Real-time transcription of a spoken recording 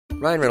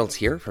Ryan Reynolds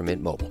here from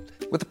Mint Mobile.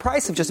 With the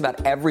price of just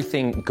about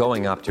everything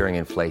going up during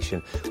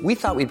inflation, we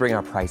thought we'd bring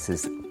our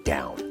prices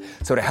down.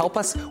 So to help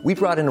us, we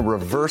brought in a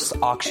reverse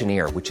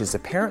auctioneer, which is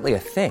apparently a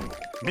thing.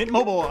 Mint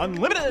Mobile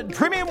Unlimited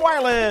Premium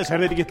Wireless. How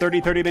to get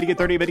 30, 30, bit to get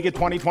 30, bit to get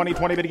 20, 20,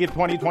 20, bit to get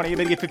 20, 20,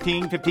 bit to get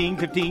 15, 15,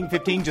 15,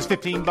 15, just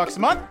 $15 a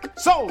month?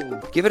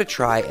 Sold! Give it a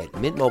try at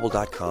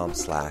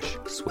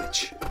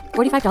mintmobile.com/switch.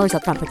 $45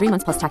 up front for 3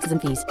 months plus taxes and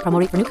fees. Promo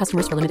rate for new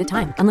customers for limited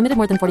time. Unlimited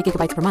more than 40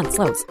 gigabytes per month.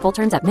 Slows full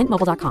terms at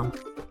mintmobile.com.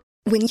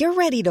 When you're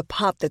ready to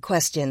pop the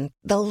question,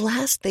 the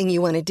last thing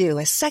you want to do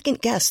is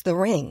second-guess the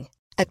ring.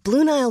 At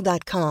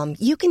BlueNile.com,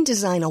 you can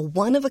design a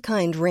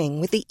one-of-a-kind ring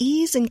with the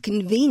ease and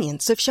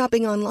convenience of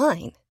shopping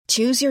online.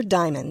 Choose your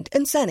diamond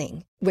and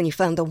setting. When you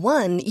find the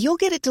one, you'll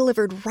get it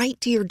delivered right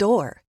to your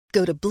door.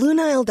 Go to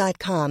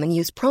BlueNile.com and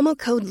use promo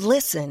code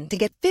LISTEN to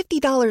get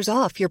 $50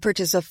 off your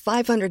purchase of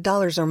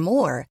 $500 or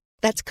more.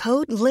 That's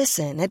code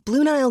LISTEN at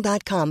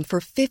BlueNile.com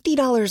for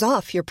 $50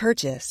 off your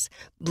purchase.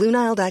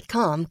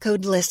 BlueNile.com,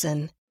 code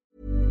LISTEN.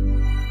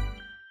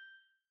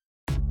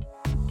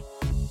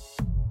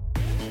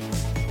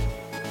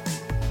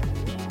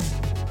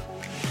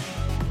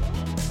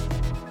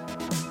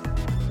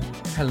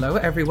 Hello,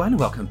 everyone.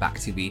 Welcome back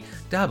to the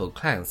Double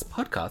Clowns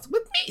podcast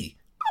with me,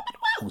 Robin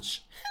Welsh.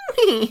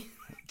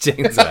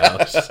 James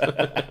Welsh.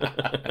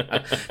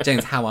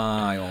 James, how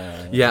are you?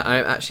 Yeah,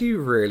 I'm actually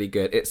really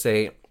good. It's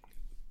a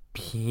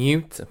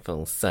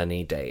beautiful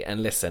sunny day.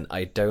 And listen,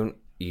 I don't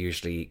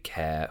usually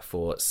care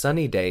for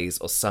sunny days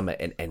or summer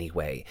in any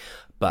way.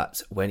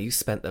 But when you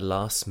spent the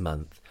last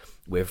month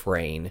with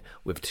rain,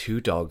 with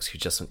two dogs who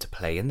just want to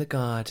play in the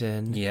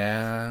garden,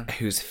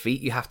 whose feet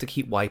you have to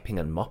keep wiping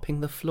and mopping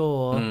the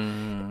floor,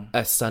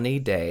 a sunny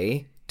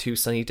day, 2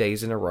 sunny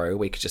days in a row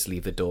where you could just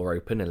leave the door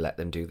open and let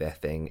them do their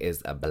thing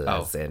is a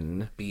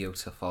blessing.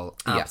 Beautiful.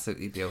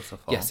 Absolutely beautiful.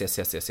 Yes.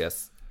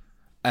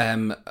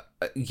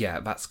 Yeah,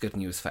 that's good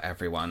news for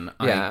everyone.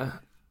 Yeah.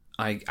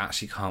 I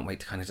actually can't wait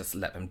to kind of just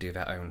let them do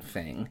their own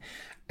thing.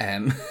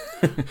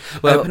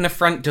 Well, open the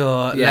front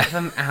door, let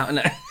them out.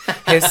 No.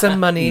 Here's some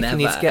money if you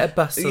need to get a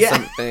bus or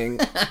something.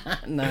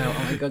 No,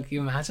 oh my God, can you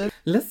imagine?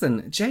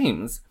 Listen,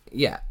 James.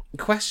 Yeah.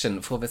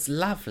 Question for this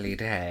lovely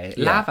day.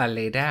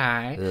 Lovely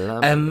day.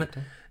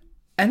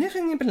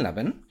 Anything you've been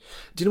loving?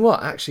 Do you know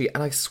what, actually,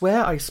 and I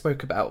swear I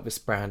spoke about this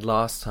brand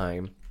last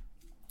time,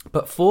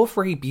 but For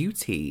Free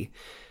Beauty,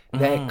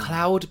 their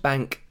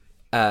Cloudbank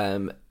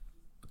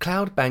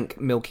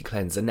Milky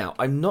Cleanser. Now,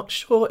 I'm not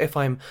sure if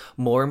I'm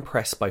more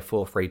impressed by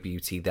For Free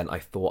Beauty than I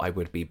thought I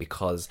would be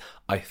because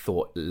I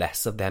thought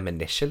less of them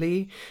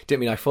initially. Didn't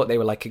mean I thought they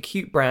were like a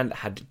cute brand that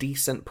had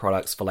decent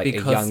products for like a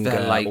younger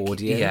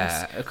audience.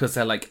 Yeah, because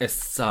they're like a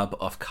sub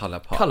of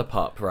Colourpop.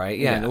 Colourpop, right?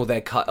 Yeah, and all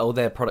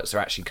their products are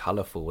actually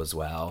colourful as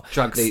well.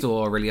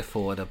 Drugstore, really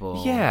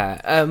affordable. Yeah.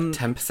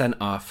 10%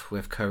 off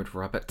with code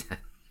Robert10.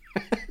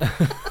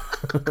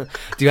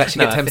 Do you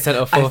actually get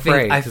 10% off For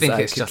Free? I think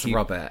it's just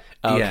Robert.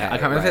 Okay, yeah, I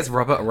can't remember if it's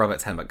Robert or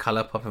Robert10, but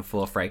Colourpop and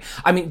For Free.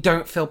 I mean,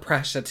 don't feel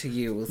pressure to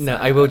use. No,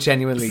 I will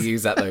genuinely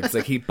use that though because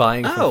I keep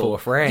buying from For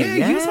Free.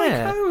 Yeah, use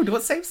my code.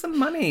 What save some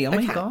money? Oh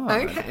my God.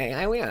 Okay,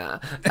 I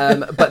will.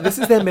 But this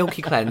is their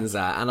Milky Cleanser,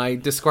 and I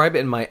describe it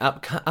in my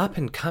up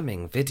and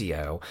coming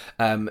video.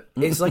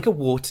 It's like a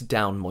watered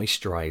down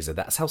moisturizer.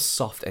 That's how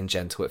soft and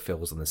gentle it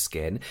feels on the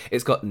skin.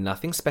 It's got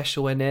nothing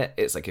special in it.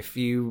 It's like a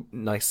few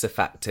nice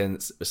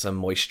surfactants,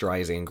 some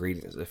moisturizing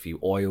ingredients, a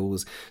few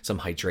oils, some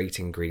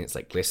hydrating ingredients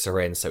like glycerin,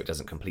 so it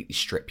doesn't completely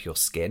strip your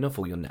skin of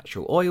all your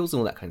natural oils and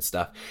all that kind of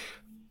stuff.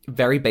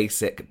 Very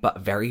basic, but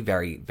very,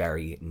 very,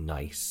 very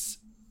nice.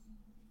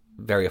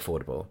 Very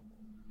affordable.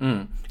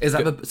 Is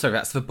that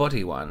that's the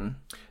body one?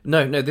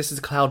 No, this is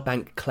a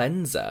Cloudbank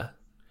cleanser.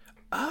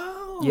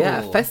 Oh.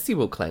 Yeah,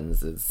 festival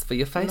cleansers for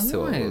your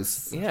festivals.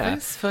 Nice. Yeah.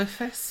 For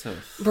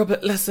festive.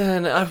 Robert,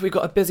 listen, we've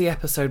got a busy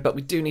episode, but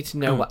we do need to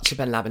know what you've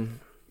been loving.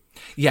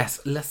 Yes,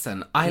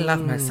 listen, I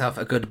love myself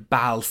a good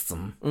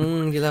balsam.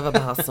 You love a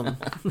balsam.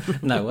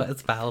 No, what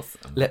is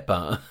balsam? Lip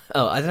balm.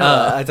 Oh, I don't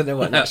know. I don't know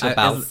what actual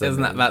balsam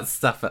isn't that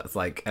stuff that's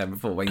like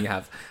for when you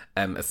have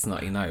a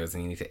snotty nose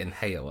and you need to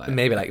inhale it?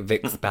 Maybe like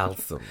Vicks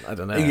balsam. I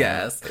don't know.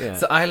 Yes. Yeah.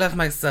 So I love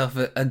myself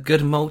a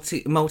good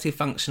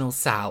multifunctional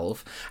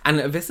salve, and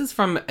this is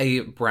from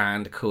a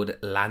brand called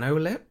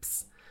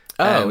Lanolips.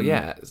 Oh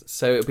yeah.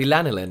 So it'd be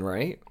lanolin,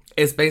 right?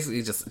 It's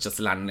basically just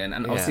lanolin,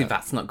 and obviously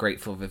that's not great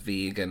for the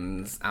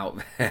vegans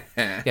out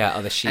there. Yeah,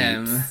 or the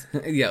sheeps.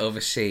 Or the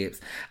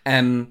sheeps.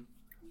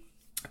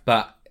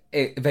 But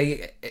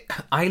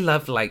I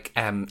love like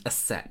a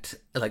set,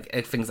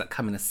 like things that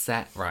come in a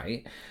set,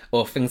 right?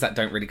 Or things that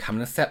don't really come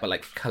in a set, but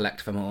like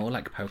collect them all,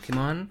 like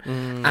Pokemon.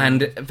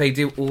 And they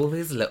do all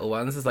these little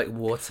ones. There's like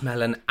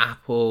watermelon,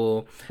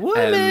 apple,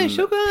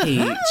 sugar, peach.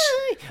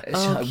 hi.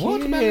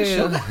 Watermelon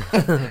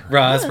sugar.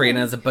 Raspberry, and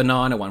there's a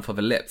banana one for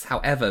the lips.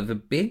 However, the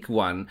big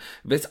one,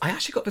 I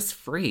actually got this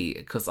free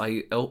because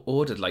I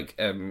ordered like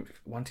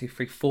 1, 2,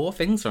 3, 4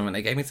 things from them, and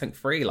they gave me something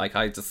free. Like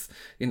I just,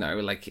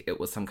 like it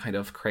was some kind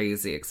of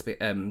crazy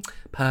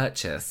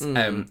purchase,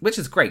 which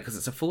is great because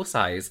it's a full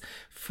size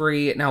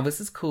free. Now this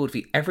is called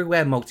the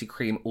Everywhere Multi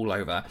Cream All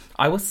Over.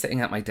 I was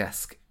sitting at my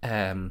desk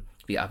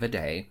the other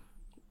day.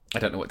 I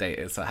don't know what day it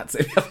is, so I had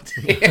to say the other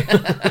day.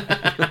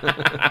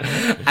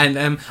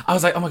 And I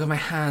was like, oh my God, my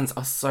hands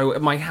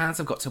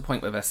have got to a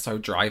point where they're so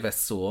dry, they're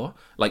sore,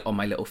 like on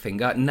my little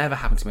finger. It never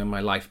happened to me in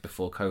my life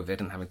before COVID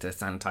and having to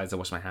sanitize or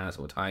wash my hands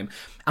all the time.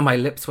 And my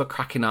lips were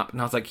cracking up,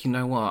 and I was like, you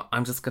know what?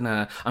 I'm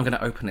gonna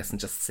open this and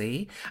just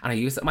see. And I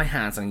used up my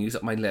hands and I used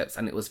up my lips,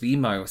 and it was the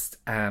most...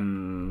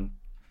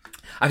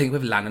 I think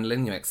with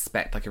lanolin, you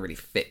expect like a really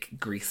thick,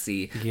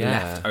 greasy,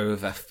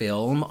 leftover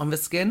film on the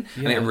skin.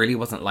 Yeah. And it really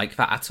wasn't like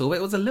that at all.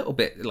 It was a little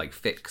bit like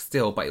thick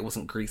still, but it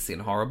wasn't greasy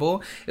and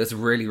horrible. It was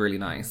really, really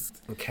nice.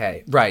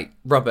 Okay. Right.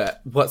 Robert,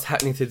 what's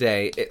happening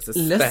today? It's a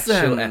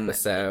special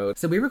episode.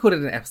 So we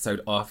recorded an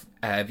episode of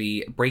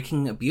the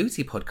Breaking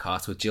Beauty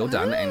podcast with Jill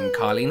Dunn and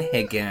Carleen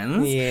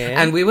Higgins.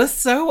 Yeah. And we were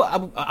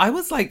I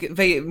was like,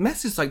 they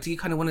messaged like, do you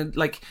kind of want to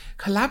like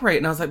collaborate?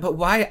 And I was like, but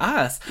why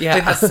us? Yeah.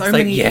 They've had so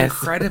many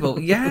incredible,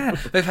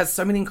 they've had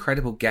so many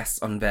incredible guests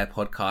on their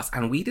podcast,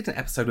 and we did an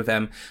episode with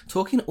them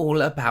talking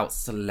all about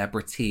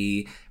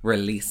celebrity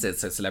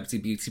releases, so celebrity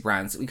beauty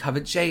brands. We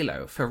covered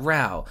JLo,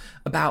 Pharrell,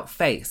 About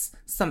Face,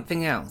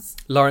 something else.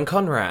 Lauren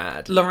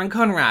Conrad,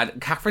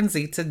 Catherine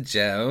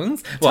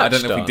Zeta-Jones. Well, I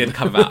don't know if we did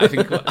cover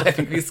that. I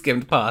think we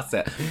skimmed past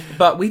it.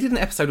 But we did an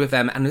episode with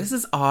them, and this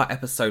is our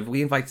episode.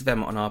 We invited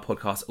them on our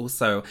podcast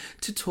also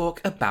to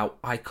talk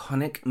about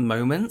iconic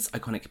moments,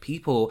 iconic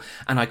people,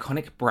 and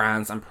iconic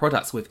brands and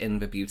products within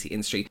the beauty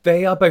industry.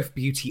 They are both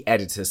beauty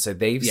editors, so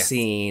they've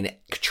seen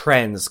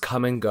trends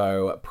come and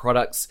go,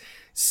 products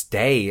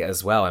stay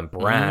as well, and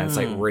brands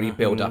like really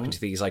build up into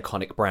these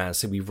iconic brands.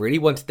 So we really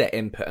wanted their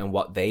input on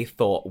what they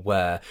thought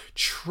were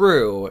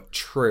true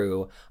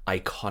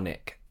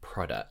iconic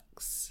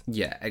products.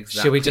 Yeah,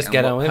 exactly. Should we just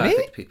get on with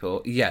it?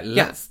 People. Yeah,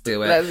 let's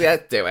do it.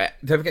 Let's do it.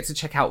 Don't forget to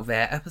check out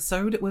their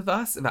episode with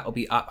us. That'll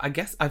be up, I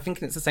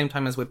think it's the same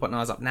time as we're putting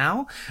ours up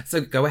now. So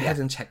go ahead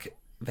and check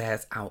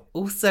theirs out.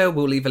 Also,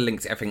 we'll leave a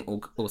link to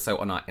everything also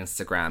on our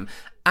Instagram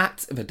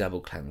at the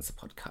Double Cleanse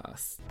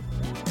Podcast.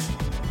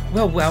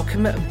 Well,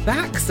 welcome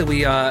back. So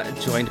we are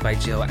joined by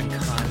Jill and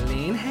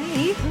Carleen.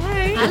 Hey.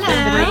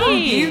 Hello.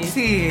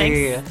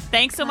 Beauty.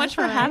 Thanks so much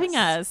for having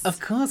us. Of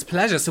course,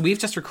 pleasure. So we've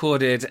just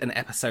recorded an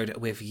episode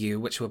with you,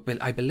 which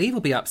I believe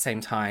will be up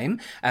same time,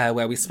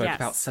 where we spoke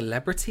about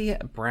celebrity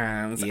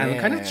brands and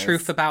kind of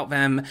truth about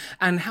them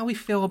and how we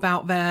feel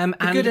about them.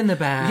 The good and the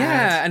bad.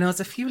 Yeah, and there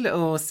was a few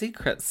little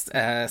secrets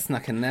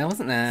snuck in there,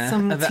 wasn't there?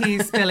 Some tea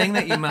spilling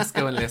that you must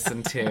go and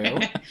listen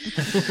to.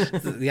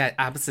 Yeah,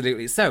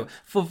 absolutely. So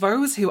for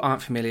those who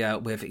aren't familiar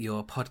with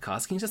your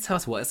podcast, can you just tell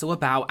us what it's all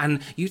about?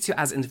 And you two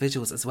as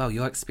individuals as well,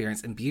 your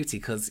experience in beauty,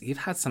 because you've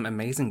had some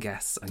amazing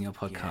guests on your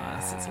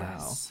podcast as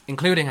well.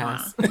 Including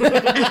us.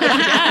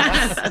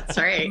 Yes, that's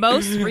right.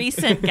 Most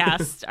recent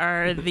guests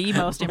are the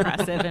most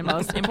impressive and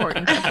most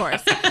important, of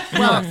course.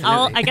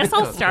 Well, I guess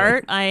I'll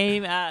start.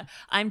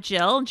 I'm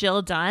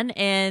Jill Dunn,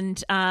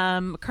 and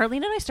Carleen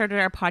and I started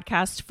our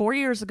podcast 4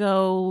 years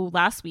ago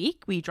last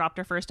week. We dropped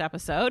our first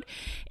episode,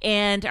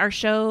 and our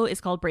show is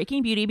called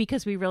Breaking Beauty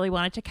because we really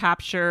wanted to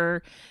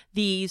capture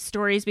the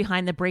stories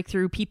behind the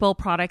breakthrough people,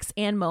 products,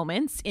 and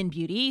moments in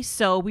beauty.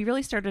 So we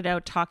really started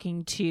out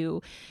talking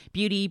to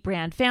beauty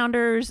brand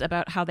founders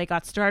about how they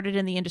got started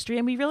in the industry.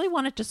 And we really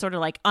wanted to sort of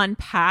like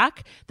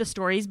unpack the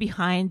stories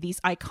behind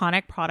these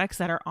iconic products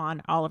that are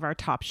on all of our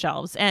top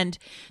shelves. And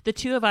the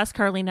two of us,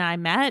 Carleen and I,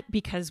 met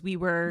because we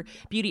were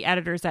beauty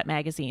editors at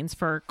magazines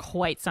for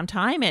quite some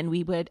time. And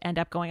we would end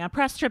up going on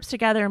press trips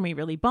together, and we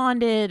really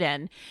bonded.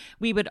 And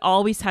we would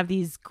always have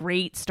these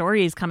great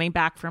stories coming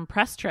back from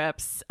press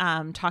trips,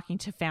 talking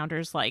to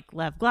founders like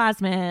Lev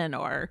Glasman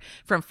or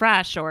from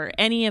Fresh or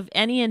any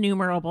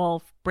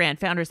innumerable brand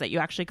founders that you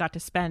actually got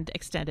to spend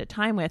extended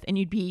time with, and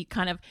you'd be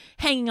kind of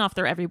hanging off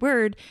their every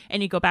word,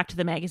 and you go back to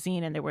the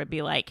magazine and there would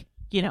be like,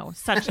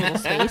 such little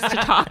space to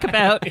talk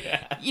about.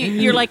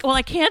 You're like, well,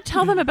 I can't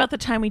tell them about the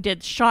time we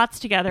did shots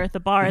together at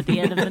the bar at the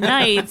end of the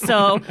night,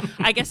 so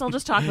I guess I'll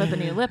just talk about the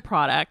new lip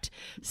product.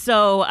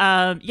 So,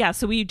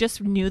 so we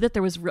just knew that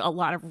there was a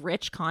lot of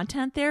rich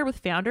content there with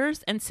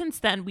founders, and since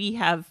then we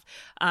have,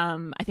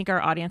 I think our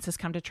audience has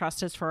come to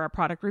trust us for our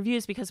product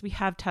reviews because we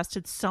have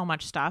tested so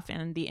much stuff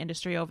in the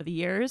industry over the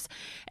years,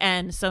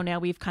 and so now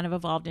we've kind of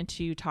evolved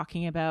into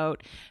talking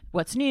about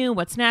what's new,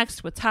 what's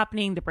next, what's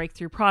happening, the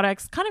breakthrough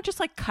products, kind of just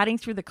like cutting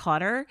through the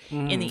clutter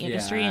in the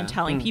industry and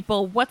telling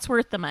people what's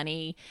worth the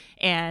money.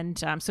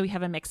 And so we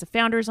have a mix of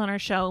founders on our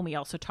show, and we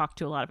also talk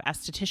to a lot of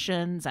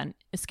estheticians and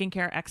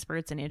skincare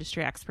experts and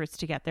industry experts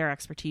to get their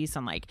expertise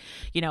on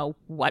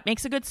what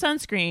makes a good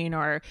sunscreen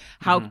or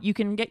how you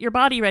can get your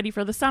body ready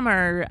for the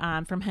summer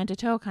from head to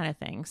toe kind of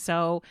thing.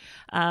 So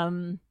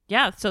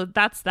so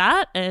that's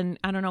that. And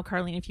I don't know,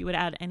 Carleen, if you would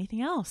add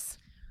anything else.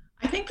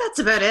 I think that's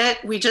about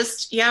it. We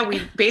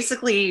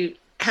basically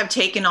have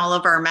taken all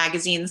of our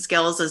magazine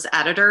skills as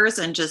editors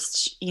and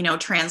just,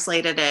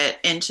 translated it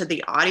into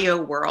the audio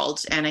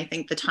world. And I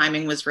think the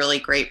timing was really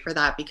great for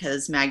that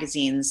because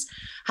magazines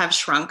have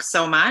shrunk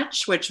so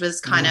much, which was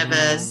kind of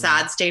a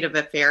sad state of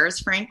affairs,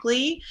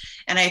 frankly.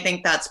 And I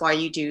think that's why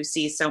you do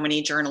see so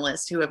many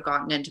journalists who have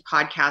gotten into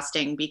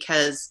podcasting,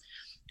 because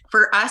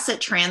for us, it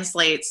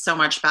translates so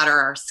much better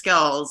our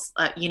skills.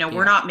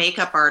 We're not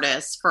makeup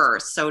artists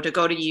first. So to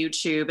go to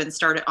YouTube and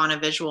start it on a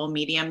visual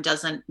medium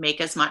doesn't make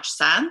as much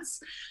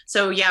sense.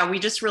 So we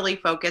just really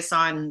focus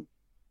on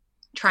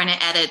trying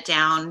to edit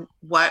down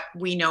what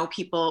we know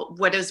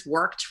what has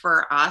worked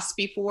for us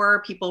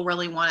before. People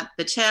really want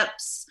the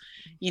tips,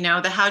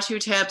 the how-to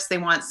tips. They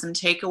want some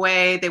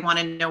takeaway. They want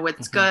to know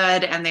what's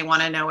good and they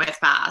want to know it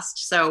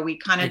fast. So we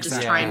kind of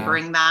just try and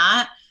bring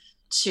that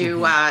to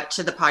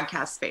the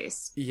podcast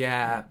space.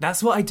 Yeah,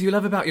 that's what I do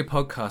love about your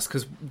podcast,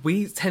 because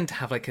we tend to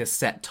have like a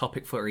set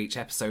topic for each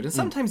episode, and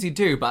sometimes you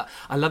do, but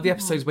I love the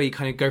episodes where you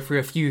kind of go through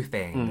a few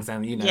things,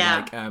 and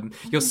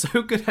you're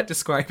so good at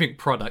describing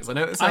products. I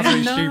know it sounds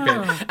really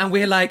stupid, and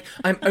we're like,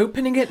 I'm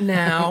opening it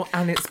now,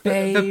 and it's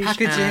beige. The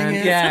packaging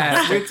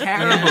is we're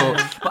terrible.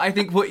 But I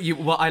think what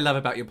I love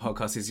about your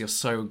podcast is you're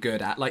so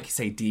good at, like you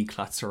say,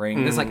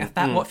 decluttering. There's like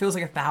what feels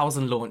like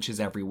 1,000 launches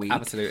every week.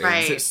 Absolutely.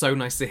 Right. So it's so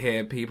nice to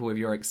hear people with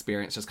your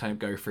experience just kind of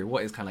go through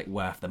what is kind of like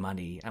worth the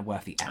money and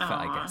worth the effort,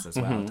 I guess, as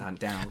well, to hunt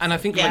down. And I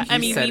think,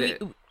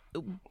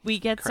 we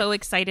get so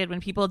excited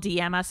when people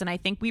DM us, and I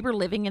think we were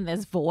living in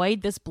this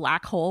void, this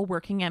black hole,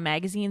 working at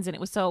magazines, and it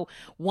was so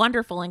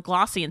wonderful and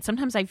glossy. And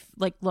sometimes I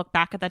look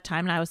back at that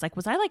time and I was like,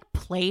 was I like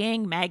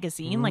playing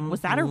magazine? Like,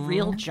 was that a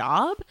real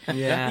job?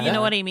 Yeah. You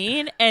know what I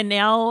mean? And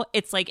now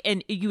it's like,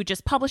 and you would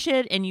just publish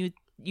it and you'd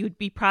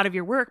be proud of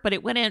your work, but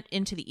it went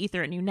into the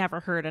ether and you never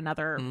heard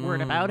another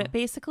word about it,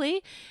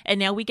 basically. And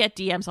now we get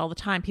DMs all the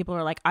time. People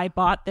are like, I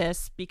bought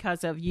this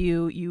because of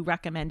you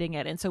recommending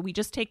it. And so we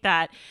just take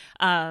that,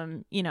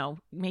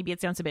 maybe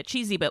it sounds a bit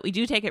cheesy, but we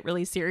do take it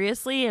really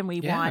seriously, and we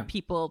want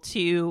people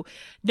to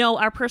know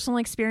our personal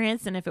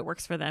experience, and if it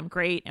works for them,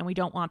 great. And we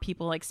don't want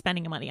people like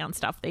spending money on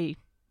stuff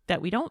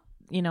that we don't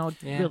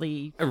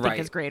really think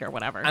is great or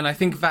whatever. And I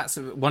think that's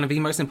one of the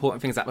most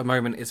important things at the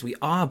moment is we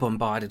are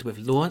bombarded with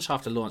launch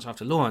after launch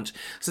after launch.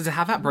 So to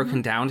have that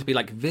broken down, to be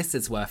like, this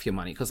is worth your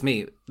money, because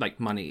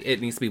money, it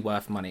needs to be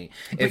worth money.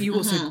 But you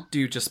also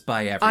do just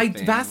buy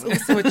everything. That's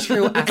also a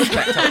true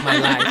aspect of my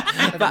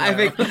life. But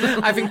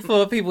I think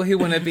for people who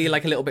want to be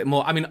like a little bit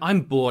more, I mean,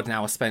 I'm bored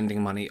now of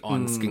spending money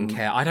on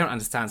skincare. I don't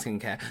understand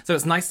skincare. So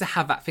it's nice to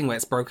have that thing where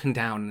it's broken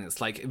down and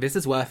it's like, this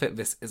is worth it,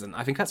 this isn't.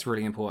 I think that's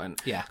really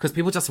important. Yeah. Because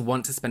people just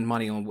want to spend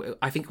money on,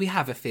 I think we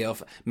have a fear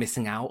of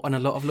missing out on a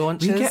lot of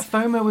launches. We get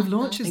FOMO with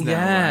launches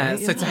now, right?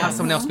 So to have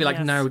someone else be like,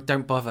 no,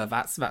 don't bother,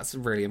 that's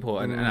really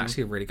important, and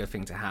actually a really good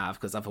thing to have,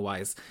 because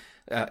otherwise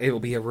it will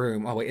be a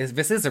room. Oh,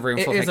 this is a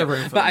room for it is a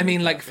room for but I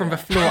mean, like, from the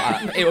floor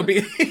up, it will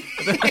be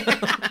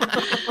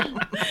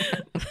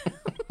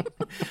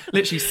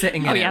literally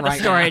sitting in it right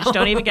the storage. now.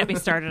 Don't even get me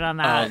started on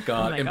that. Oh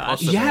God,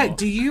 impossible. Yeah,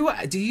 do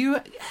you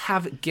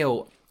have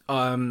guilt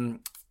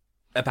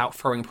about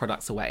throwing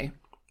products away?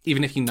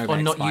 Even if you know they're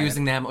or not expired?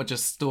 using them, or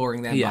just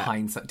storing them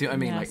behind. Do you know what I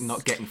mean? Yes. Like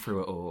not getting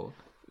through it all.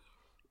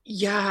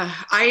 Yeah,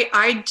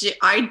 I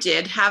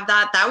did have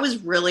that. That was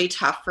really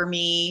tough for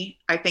me.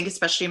 I think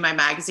especially in my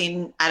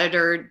magazine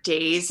editor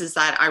days, is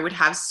that I would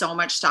have so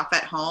much stuff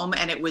at home,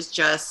 and it was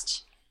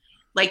just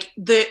like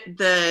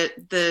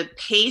the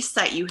pace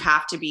that you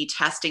have to be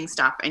testing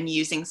stuff and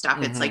using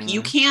stuff. It's like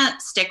you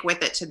can't stick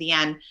with it to the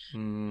end.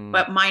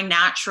 But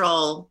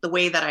the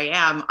way that I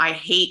am, I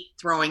hate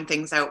throwing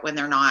things out when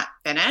they're not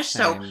finished.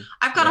 So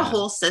I've got a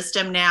whole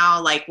system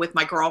now, like with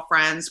my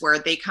girlfriends, where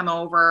they come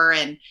over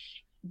and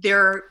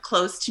they're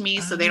close to me,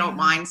 so they don't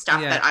mind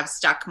stuff that I've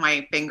stuck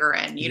my finger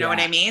in. You know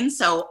what I mean?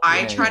 So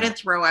I try to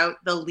throw out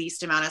the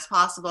least amount as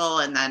possible,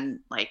 and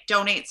then like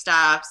donate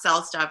stuff,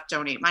 sell stuff,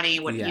 donate money.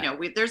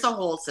 There's a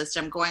whole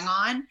system going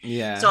on.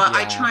 So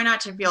I try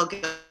not to feel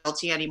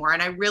guilty anymore,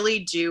 and I really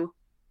do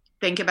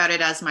think about it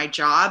as my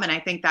job. And I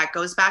think that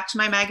goes back to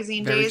my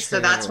magazine days. True. So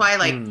that's why,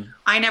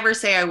 I never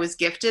say I was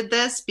gifted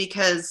this,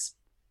 because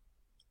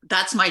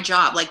that's my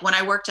job. Like when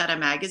I worked at a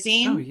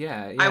magazine,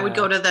 I would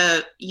go to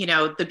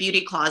the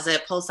beauty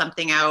closet, pull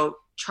something out,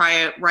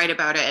 try it, write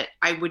about it.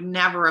 I would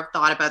never have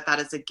thought about that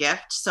as a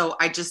gift. So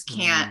I just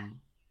can't,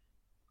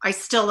 I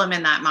still am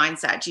in that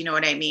mindset. Do you know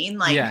what I mean?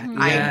 Like,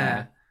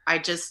 I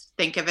just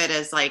think of it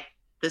as like,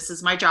 this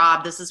is my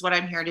job. This is what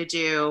I'm here to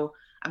do.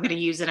 I'm going to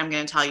use it. I'm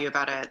going to tell you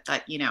about it.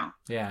 That,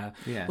 Yeah.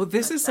 Well,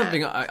 this is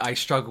something I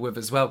struggle with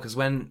as well, because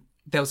when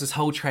there was this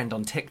whole trend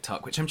on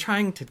TikTok, which I'm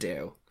trying to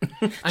do.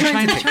 I'm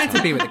trying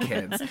to be with the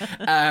kids.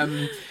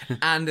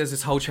 And there's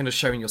this whole trend of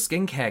showing your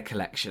skincare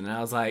collection. And I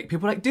was like,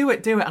 people were like, do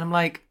it. And I'm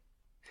like,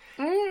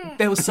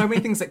 there were so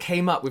many things that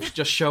came up with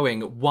just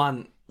showing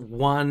one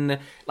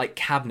like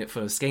cabinet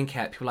full of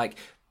skincare. People were like,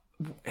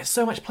 it's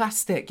so much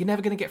plastic. You're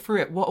never going to get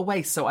through it. What a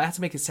waste. So I had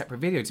to make a separate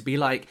video to be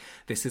like,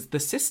 this is the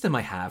system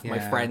I have. My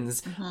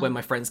friends, when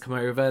my friends come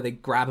over, they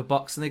grab a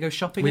box and they go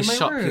shopping in my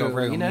shop room. your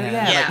room. You know, like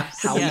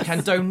how you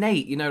can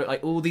donate. You know,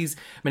 like all these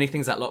many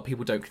things that a lot of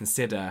people don't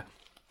consider.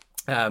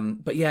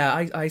 But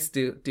yeah, I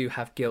still do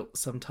have guilt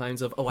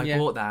sometimes of, I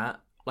bought that.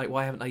 Like,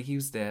 why haven't I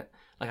used it?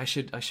 Like, I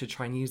should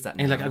try and use that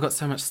now. And like, I've got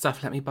so much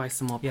stuff. Let me buy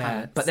some more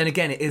palettes. But then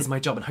again, it is my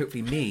job. And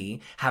hopefully me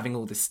having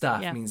all this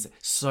stuff means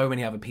so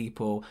many other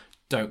people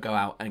don't go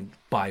out and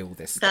buy all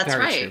this stuff. That's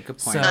Very right. true. Good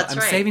point. So That's I'm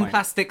right. saving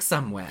plastic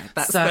somewhere.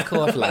 That's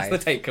Circle of life.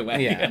 That's the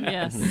takeaway.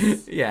 Yeah.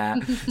 Yes. Yeah.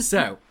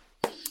 So,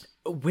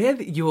 with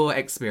your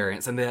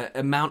experience and the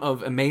amount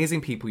of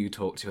amazing people you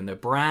talk to and the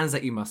brands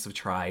that you must have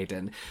tried,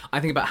 and I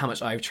think about how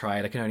much I've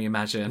tried, I can only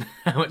imagine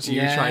how much you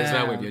tried as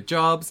well with your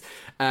jobs.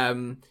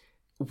 Have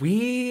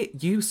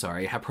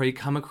probably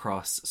come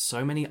across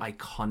so many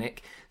iconic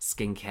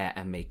skincare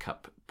and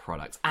makeup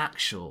products,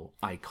 actual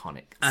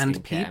iconic And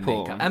skincare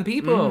people. and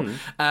people.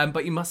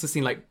 But you must have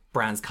seen like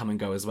brands come and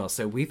go as well.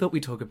 So we thought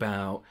we'd talk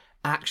about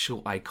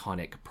actual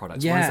iconic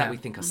products, ones that we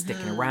think are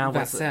sticking around,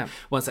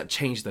 ones that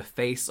change the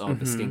face of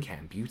the skincare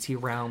and beauty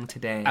realm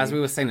today. As we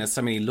were saying, there's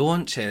so many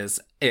launches.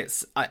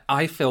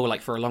 I feel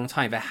like for a long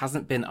time there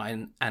hasn't been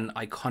an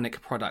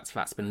iconic product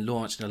that's been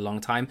launched in a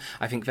long time.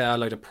 I think there are a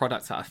load of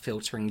products that are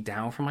filtering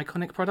down from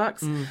iconic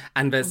products,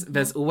 and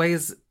there's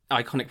always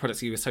iconic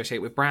products you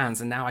associate with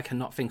brands, and now I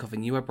cannot think of a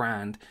newer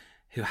brand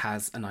who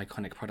has an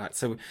iconic product.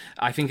 So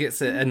I think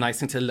it's a nice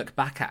thing to look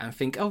back at and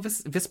think,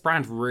 this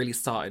brand really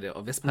started it,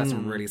 or this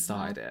person really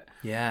started it.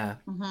 Yeah.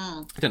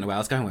 I don't know where I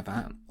was going with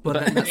that.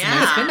 But that's a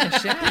nice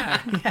finish,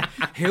 yeah.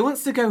 Who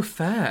wants to go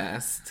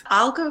first?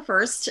 I'll go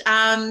first.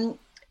 I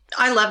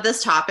love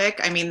this topic.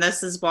 I mean,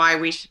 this is why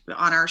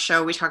on our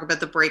show, we talk about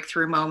the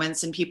breakthrough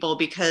moments in people,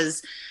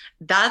 because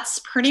that's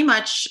pretty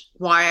much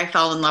why I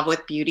fell in love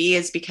with beauty,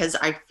 is because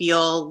I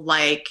feel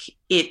like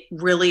it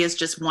really is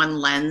just one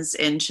lens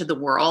into the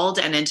world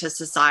and into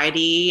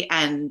society.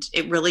 And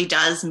it really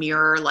does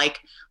mirror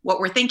like what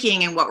we're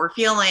thinking and what we're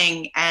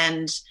feeling.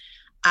 And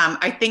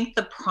I think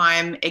the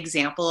prime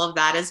example of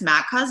that is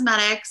MAC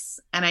Cosmetics.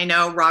 And I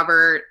know,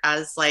 Robert,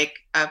 as like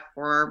a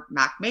former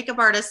MAC makeup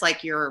artist,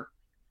 like you're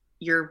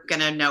going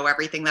to know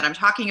everything that I'm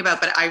talking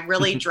about, but I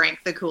really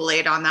drank the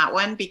Kool-Aid on that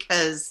one,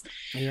 because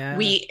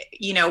we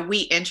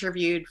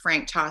interviewed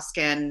Frank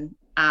Toscan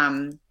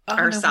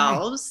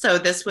ourselves. So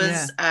this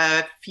was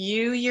a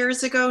few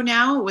years ago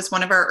now. It was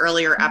one of our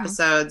earlier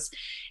episodes.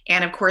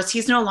 And of course,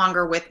 he's no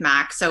longer with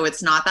MAC, so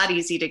it's not that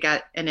easy to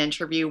get an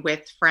interview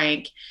with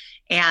Frank.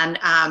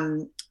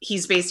 And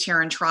he's based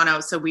here in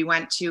Toronto. So we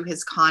went to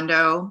his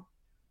condo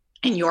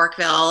in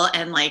Yorkville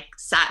and like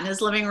sat in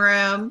his living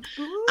room.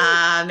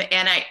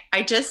 And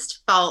I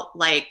just felt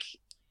like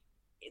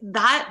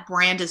that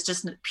brand is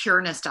just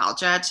pure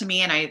nostalgia to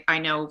me. And I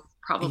know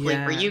probably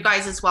for you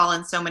guys as well,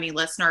 and so many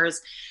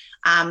listeners,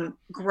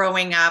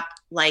 growing up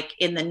like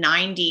in the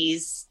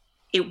 90s,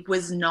 it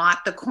was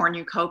not the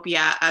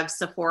cornucopia of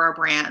Sephora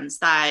brands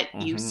that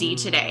you see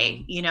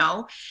today, you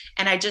know?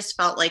 And I just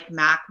felt like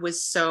MAC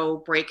was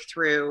so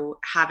breakthrough,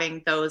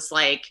 having those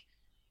like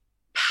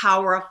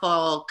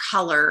powerful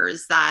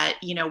colors that,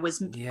 you know,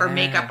 was for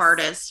makeup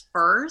artists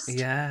first.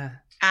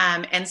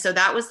 And so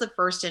that was the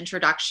first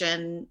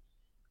introduction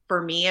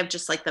for me of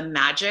just like the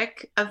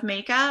magic of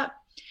makeup.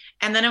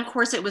 And then of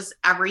course it was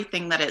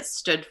everything that it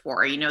stood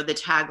for, you know, the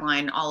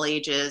tagline, all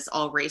ages,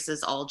 all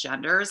races, all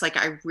genders. Like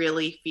I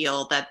really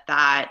feel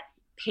that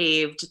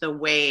paved the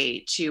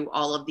way to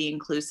all of the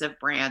inclusive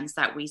brands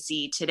that we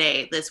see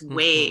today, this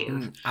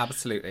wave.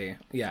 Absolutely.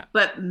 Yeah.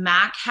 But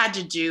MAC had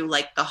to do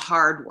like the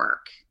hard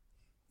work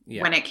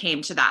when it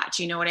came to that.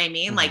 Do you know what I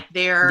mean? Like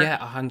their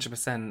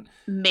 100%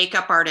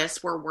 makeup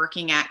artists were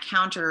working at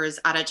counters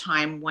at a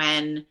time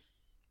when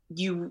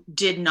you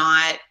didn't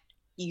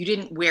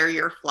wear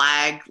your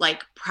flag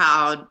like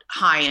proud,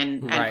 high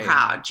and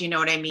proud. Do you know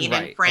what I mean?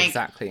 Right, and Frank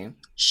exactly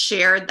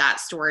shared that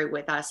story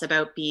with us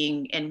about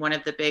being in one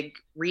of the big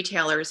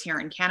retailers here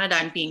in Canada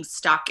and being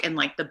stuck in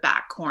like the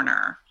back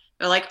corner.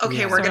 They're like,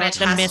 okay, we're going to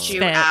test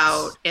you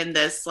out in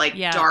this like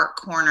dark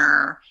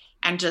corner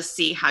and just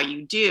see how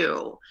you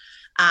do.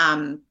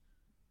 And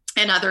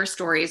other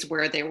stories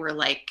where they were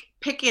like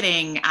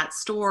picketing at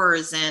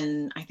stores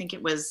in, I think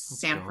it was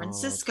San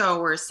Francisco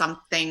or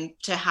something,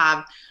 to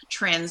have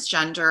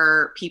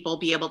transgender people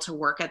be able to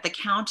work at the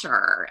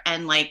counter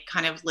and like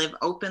kind of live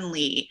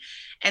openly.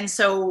 And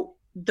so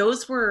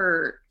those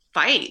were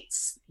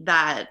fights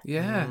that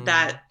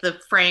the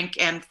Frank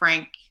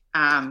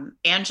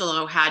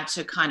Angelo had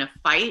to kind of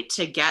fight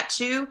to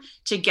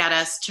get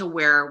us to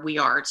where we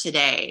are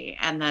today.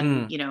 And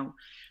then, you know,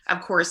 of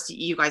course,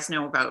 you guys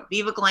know about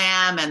Viva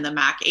Glam and the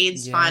MAC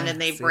AIDS Fund,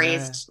 and they've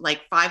raised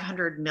like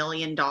 $500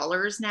 million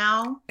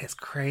now. It's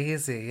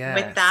crazy,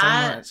 with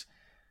that, so much.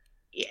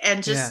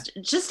 And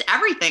just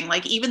everything,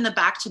 like even the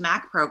Back to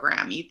MAC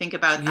program. You think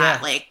about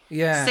that, like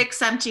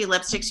 6 empty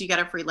lipsticks, you get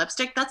a free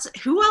lipstick. That's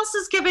who else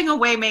is giving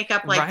away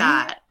makeup like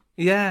that?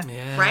 Yeah.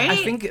 Right? I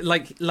think,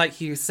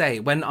 like you say,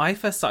 when I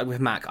first started with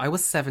MAC, I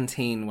was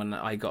 17 when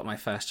I got my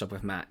first job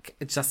with MAC,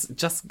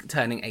 just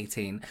turning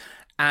 18.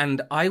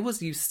 And I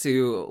was used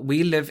to,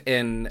 we live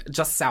in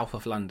just south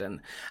of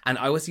London, and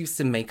I was used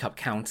to makeup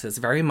counters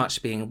very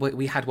much being,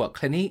 we had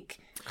Clinique,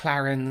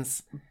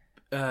 Clarins,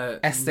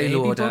 Estee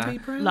Lauder,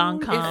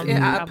 Lancome,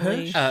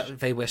 probably.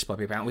 They wish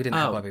Bobbi Brown. We didn't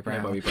have Bobbi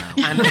Brown. No Bobbi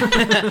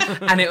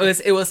Brown. And it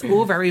was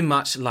all very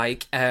much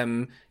like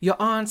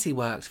your auntie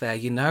worked there.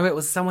 You know, it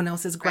was someone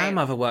else's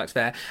grandmother worked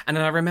there. And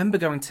then I remember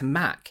going to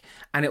MAC,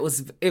 and it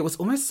was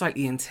almost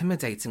slightly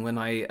intimidating when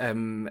I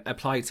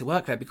applied to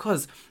work there,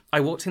 because I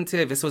walked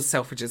into, this was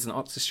Selfridges and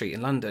Oxford Street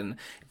in London,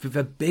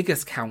 the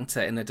biggest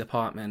counter in the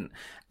department,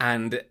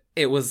 and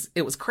it was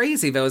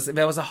crazy. There was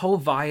a whole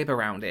vibe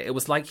around it. It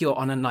was like you're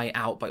on a night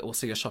out, but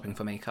also you're shopping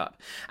for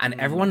makeup, and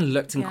everyone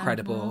looked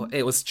incredible.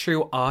 It was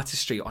true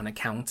artistry on a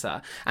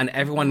counter, and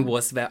everyone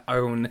was their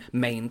own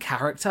main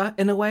character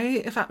in a way,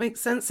 if that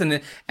makes sense. And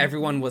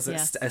everyone was a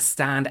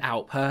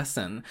standout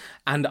person.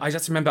 And I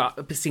just remember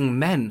seeing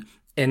men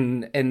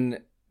in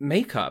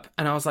makeup,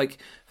 and I was like,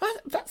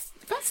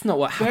 that's not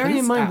what happens. Bearing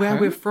in mind where home.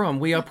 we're from,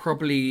 we are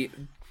probably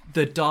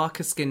the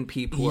darker skinned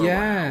people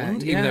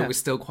around, even though we're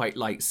still quite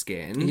light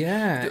skinned.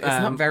 Yeah, it's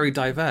not very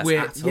diverse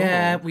at all.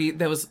 Yeah,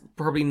 there was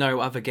probably no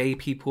other gay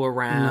people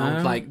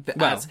around.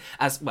 No.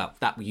 As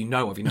that you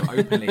know of,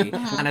 openly.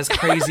 And as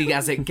crazy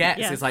as it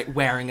gets, it's like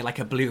wearing like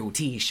a blue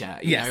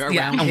t-shirt,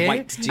 around and here,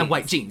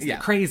 white jeans. Yeah,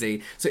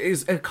 crazy. So it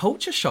was a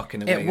culture shock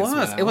in a way.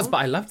 It was, but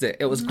I loved it.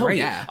 It was great.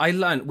 Yeah. I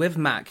learned with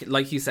MAC,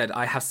 like you said,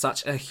 I have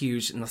such a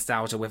huge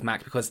nostalgia with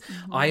MAC, because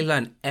I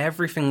learned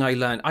everything I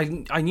learned.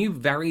 I knew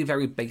very,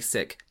 very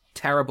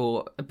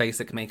terrible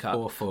basic makeup.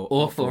 Awful,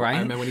 right?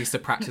 I remember when he used to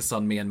practice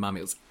on me and Mum,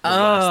 it was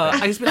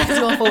I used to be like, it's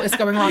awful, it's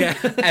going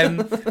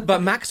on.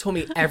 But Mac taught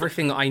me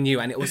everything I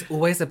knew, and it was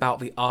always about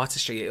the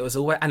artistry. It was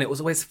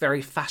always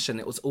very fashion.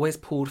 It was always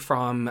pulled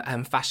from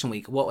Fashion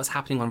Week, what was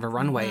happening on the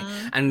runway.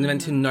 And then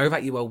to know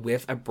that you were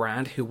with a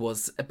brand who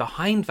was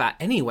behind that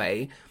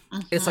anyway,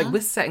 it's like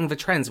we're setting the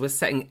trends, we're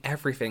setting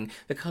everything.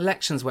 The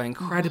collections were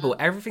incredible.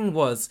 Everything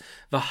was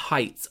the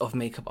height of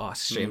makeup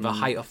artistry and the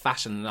height of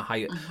fashion and the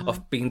height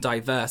of being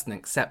diverse and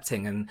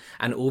accepting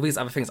and all these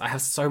other things. I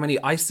have so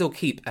many. I still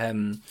keep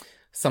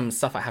some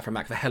stuff I have from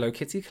MAC, the Hello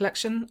Kitty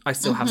collection. I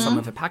still have some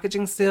of the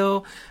packaging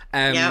still.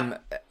 Who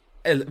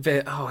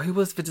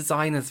was the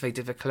designers they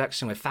did the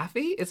collection with?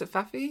 Fafi? Is it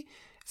Fafi?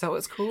 Is that what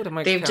it's called?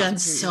 They've done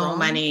so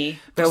many.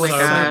 There were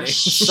gosh.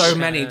 so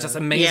many, just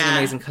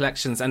amazing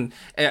collections. And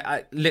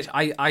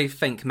I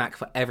thank MAC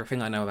for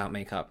everything I know about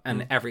makeup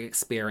and every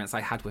experience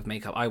I had with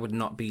makeup. I would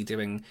not be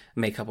doing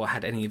makeup or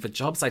had any of the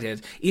jobs I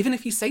did. Even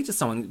if you say to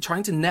someone,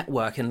 trying to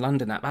network in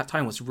London at that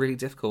time was really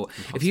difficult.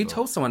 Impossible. If you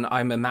told someone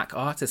I'm a MAC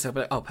artist, they'll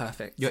be like, oh,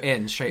 perfect. You're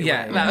in straight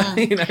away.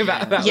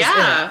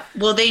 Yeah.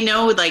 Well, they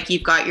know like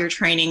you've got your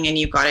training and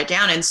you've got it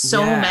down. And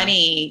so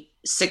many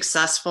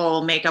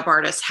successful makeup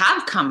artists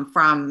have come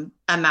from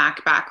a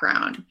MAC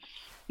background,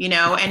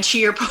 and to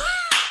your point.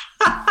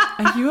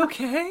 Are you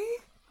okay?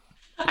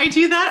 I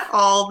do that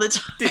all the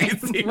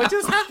time. What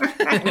just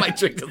happened? My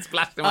drink just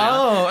splashed in my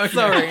eye.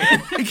 Sorry.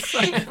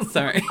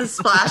 The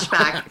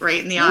splashback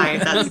right in the eye.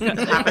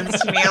 That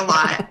happens to me a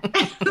lot.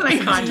 My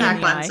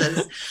contact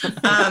lenses.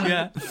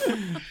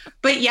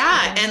 But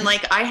and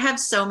like I have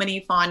so many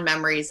fond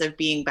memories of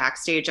being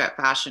backstage at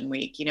Fashion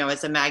Week,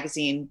 as a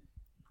magazine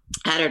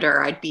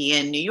editor. I'd be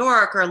in New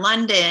York or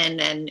London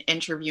and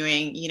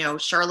interviewing,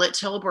 Charlotte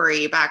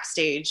Tilbury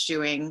backstage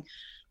doing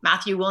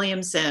Matthew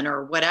Williamson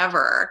or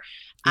whatever.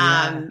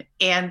 And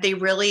they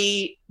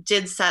really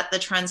did set the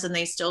trends, and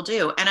they still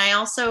do. And I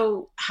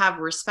also have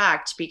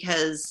respect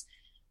because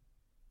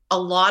a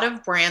lot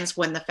of brands,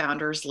 when the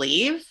founders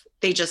leave,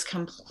 they just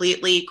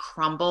completely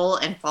crumble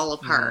and fall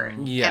apart.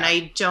 And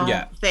I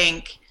don't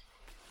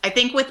I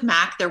think with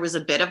MAC, there was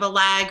a bit of a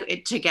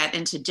lag to get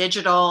into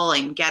digital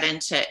and get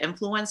into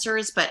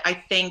influencers. But I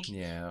think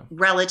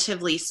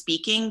relatively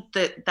speaking,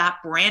 that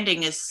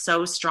branding is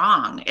so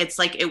strong. It's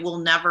like, it will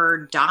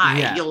never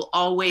die. You'll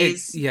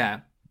always,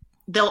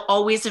 they'll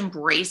always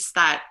embrace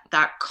that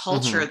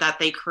culture that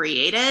they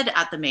created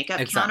at the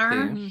makeup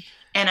counter.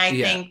 And I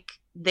think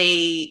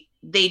they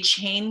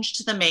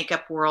changed the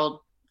makeup world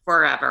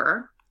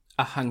forever.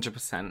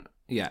 100%.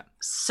 Yeah.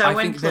 So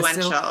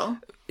influential.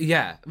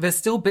 There's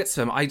still bits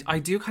of them. I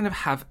do kind of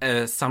have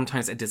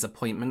sometimes a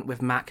disappointment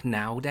with MAC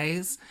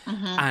nowadays.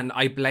 And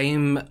I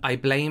blame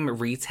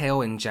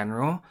retail in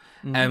general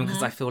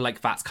because I feel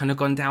like that's kind of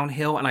gone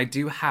downhill. And I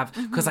do have,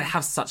 because I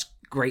have such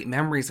great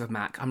memories with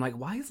MAC. I'm like,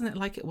 why isn't it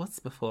like it was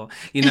before?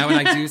 And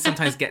I do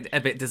sometimes get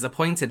a bit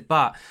disappointed,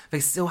 but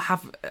they still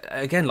have,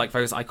 again, like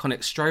those iconic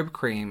strobe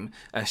cream,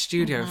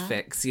 Studio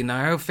Fix,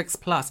 Fix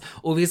Plus,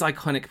 all these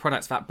iconic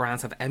products that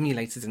brands have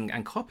emulated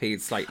and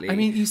copied slightly. I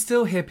mean, you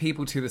still hear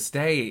people to this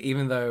day,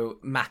 even though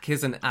MAC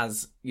isn't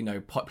as,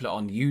 popular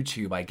on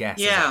YouTube, I guess,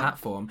 as a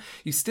platform,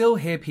 you still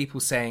hear people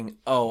saying,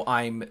 oh,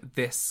 I'm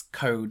this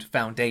code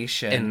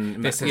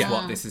foundation, this is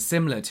what this is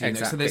similar to.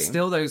 So there's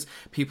still those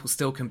people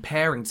still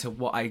comparing to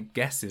what I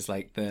guess is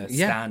like the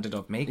Yeah. standard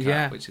of makeup,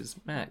 Yeah. which is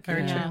MAC.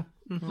 Very Yeah.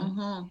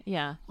 true.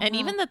 Yeah. And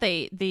even that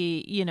they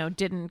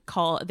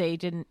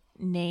didn't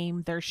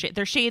name their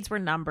shades were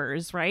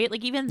numbers, right?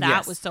 Like even that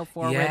Yes. was so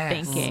forward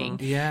Yes. thinking.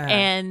 Yeah.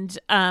 And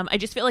I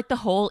just feel like the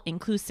whole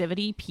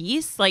inclusivity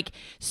piece, like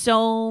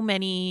so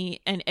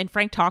many, and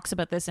Frank talks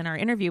about this in our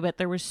interview, but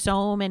there were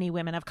so many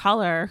women of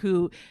color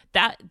who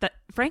that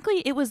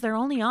frankly, it was their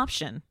only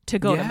option to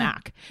go to Yeah.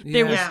 MAC.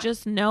 There was Yeah.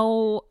 just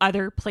no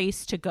other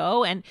place to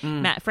go. And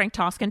Frank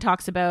Toscan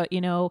talks about,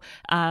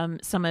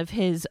 some of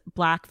his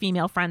Black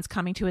female friends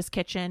coming to his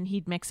kitchen.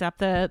 He'd mix up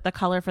the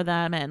color for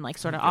them and like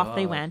sort of off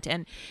they went.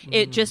 And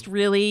it just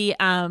really,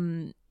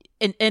 and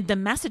the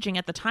messaging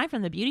at the time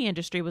from the beauty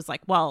industry was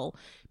like, well,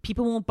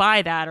 people won't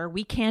buy that or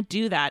we can't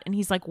do that. And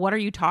he's like, what are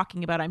you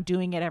talking about? I'm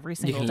doing it every You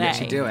single can day.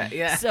 literally do it.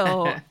 Yeah.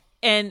 So,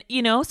 and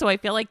so I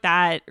feel like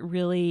that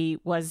really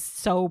was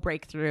so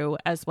breakthrough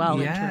as well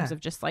in Yeah. terms of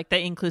just like the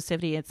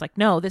inclusivity. It's like,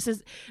 no,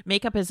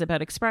 makeup is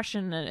about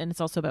expression and it's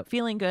also about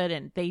feeling good.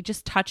 And they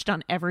just touched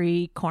on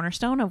every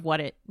cornerstone of what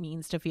it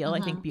means to feel,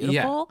 I think,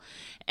 beautiful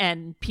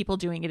and people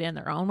doing it in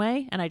their own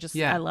way. And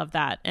I love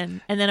that.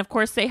 And then of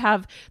course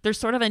there's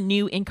sort of a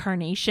new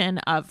incarnation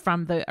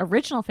from the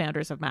original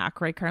founders of MAC,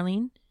 right,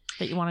 Carlene?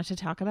 That you wanted to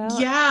talk about?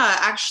 Yeah,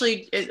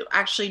 actually,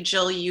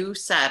 Jill, you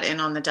sat in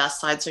on the desk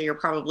side, so you're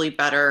probably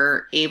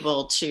better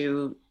able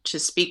to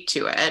speak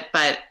to it.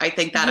 But I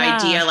think that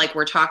idea, like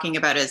we're talking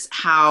about, is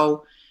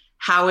how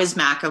is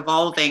MAC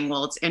evolving?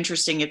 Well, it's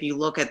interesting if you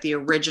look at the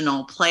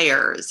original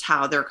players,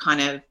 how they're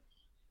kind of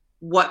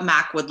what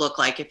MAC would look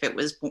like if it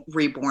was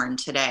reborn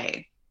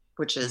today,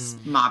 which is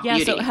Mob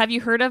Beauty. So have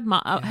you heard of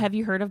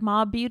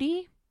Mob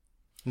Beauty?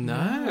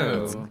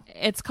 No.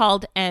 It's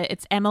called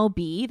it's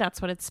MOB.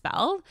 That's what it's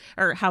spelled,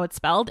 or how it's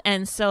spelled.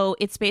 And so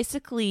it's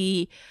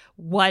basically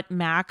what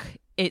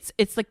MAC.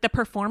 It's like the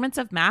performance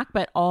of MAC,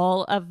 but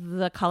all of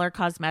the color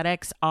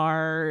cosmetics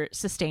are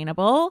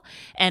sustainable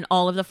and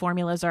all of the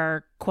formulas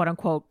are quote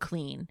unquote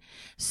clean.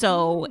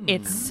 So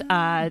it's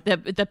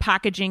the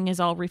packaging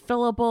is all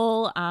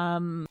refillable.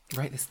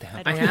 Write this down.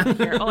 I don't have it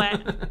here.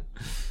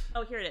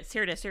 Here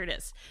it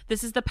is.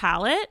 This is the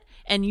palette,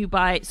 and you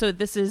buy. So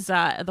this is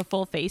the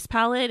full face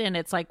palette, and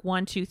it's like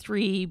 1, 2,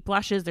 3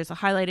 blushes. There's a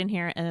highlight in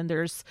here, and then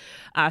there's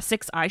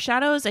 6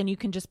 eyeshadows, and you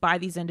can just buy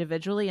these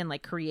individually and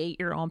like create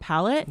your own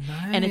palette.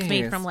 And it's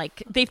made from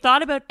like they've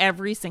thought about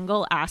every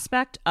single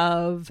aspect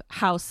of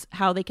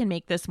how they can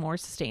make this more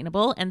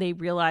sustainable, and they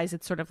realize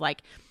it's sort of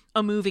like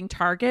a moving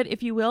target,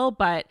 if you will,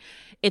 but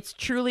it's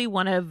truly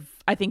one of,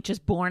 I think,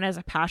 just born as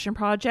a passion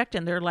project.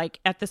 And they're like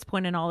at this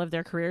point in all of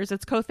their careers,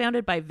 it's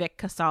co-founded by Vic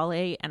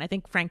Casale. And I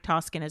think Frank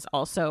Toscan is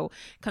also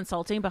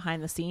consulting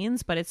behind the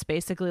scenes, but it's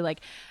basically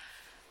like,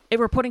 if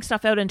we're putting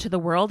stuff out into the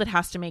world, it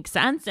has to make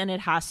sense and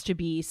it has to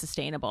be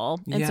sustainable.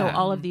 And so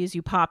all of these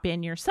you pop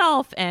in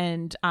yourself,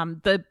 and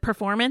the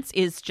performance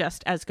is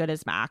just as good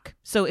as MAC.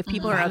 So if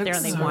people are out there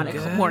and they want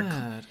it more,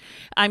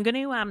 I'm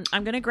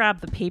gonna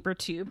grab the paper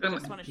tube. I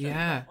just want to show you.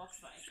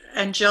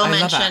 And Jill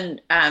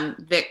mentioned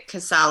Vic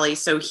Casale.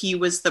 So he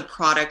was the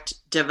product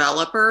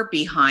developer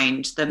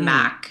behind the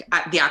MAC,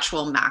 the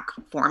actual MAC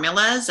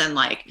formulas, and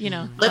like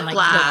lip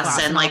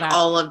gloss and like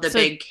all of the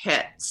big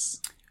hits.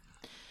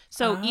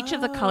 So each of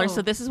the colors,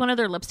 so this is one of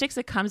their lipsticks.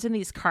 It comes in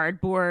these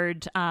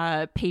cardboard,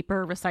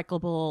 paper,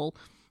 recyclable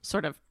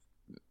sort of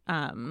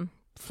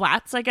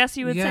flats, I guess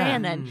you would say.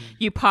 And then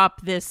you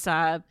pop this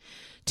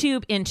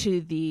tube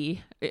into the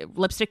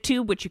lipstick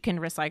tube, which you can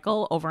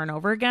recycle over and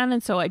over again.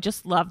 And so I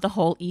just love the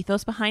whole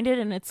ethos behind it.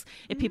 And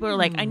if people are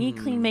like, I need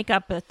clean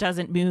makeup that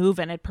doesn't move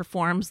and it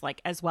performs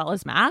like as well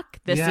as MAC,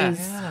 this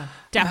is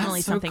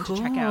definitely something to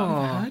check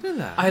out.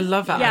 I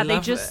love that. Yeah, they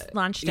just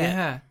launched it.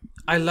 Yeah.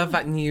 I love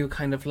that new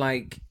kind of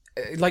like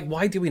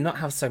why do we not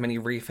have so many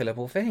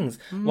refillable things?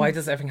 Why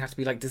does everything have to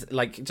be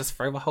like just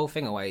throw the whole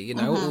thing away,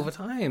 all the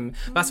time?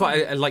 That's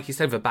why, like you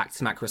said, the Back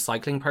to MAC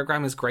recycling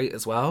program is great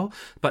as well.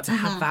 But to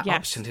have that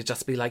option to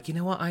just be like, you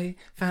know what, I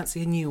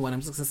fancy a new one,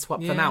 I'm just going to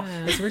swap them out.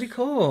 It's really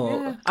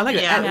cool. I like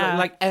it.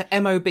 Like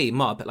MOB,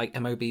 like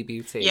MOB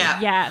Beauty.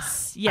 Yeah.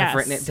 Yes. I've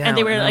written it down. And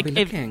they were like,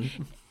 looking.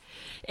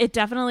 It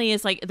definitely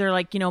is like, they're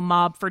like,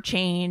 mob for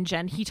change.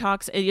 And he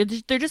talks,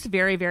 they're just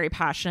very, very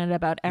passionate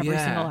about every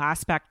single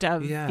aspect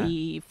of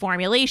the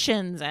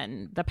formulations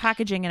and the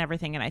packaging and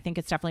everything. And I think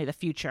it's definitely the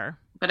future.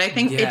 But I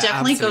think it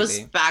definitely goes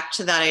back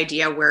to that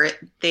idea where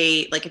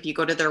they, like, if you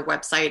go to their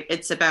website,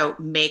 it's about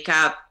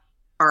makeup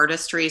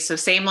artistry. So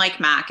same like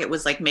MAC, it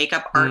was like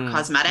makeup art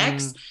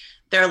cosmetics.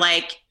 They're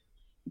like,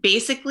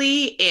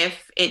 basically,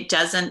 if it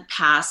doesn't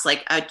pass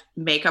like a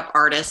makeup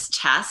artist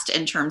test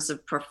in terms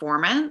of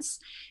performance,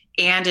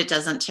 and it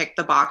doesn't tick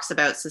the box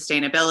about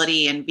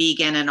sustainability and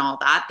vegan and all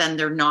that, then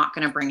they're not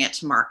going to bring it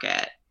to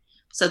market.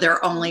 So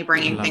they're only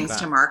bringing things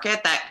to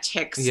market that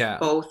ticks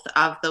both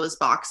of those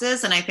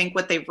boxes. And I think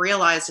what they've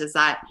realized is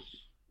that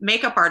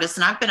makeup artists,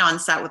 and I've been on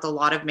set with a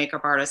lot of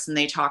makeup artists and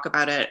they talk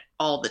about it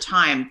all the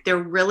time, they're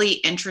really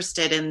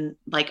interested in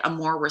like a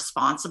more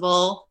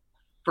responsible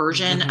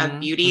version of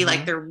beauty.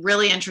 Like they're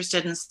really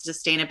interested in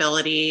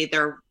sustainability.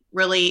 They're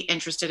really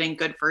interested in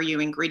good for you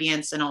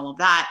ingredients and all of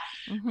that.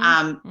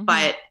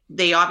 But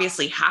they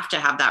obviously have to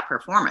have that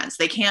performance.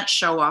 They can't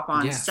show up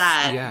on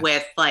set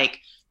with like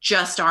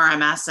just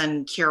RMS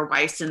and Kira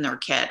Weiss in their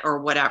kit or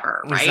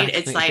whatever, right? Exactly,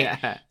 It's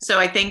like, so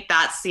I think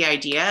that's the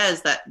idea,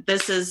 is that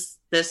this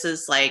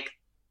is like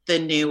the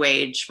new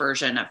age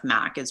version of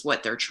MAC is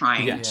what they're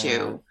trying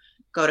to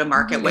go to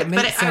market with.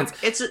 But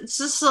it's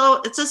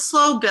a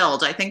slow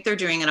build. I think they're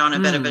doing it on a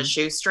bit of a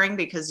shoestring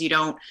because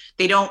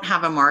they don't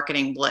have a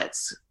marketing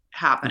blitz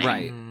happening.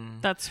 Right.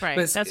 That's right.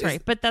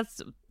 But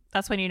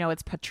that's when you know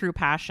it's true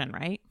passion,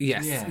 right?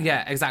 Yes.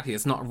 Yeah, exactly.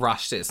 It's not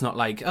rushed. It's not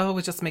like, oh,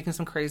 we're just making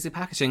some crazy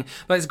packaging.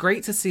 But it's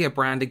great to see a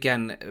brand,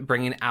 again,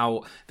 bringing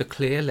out the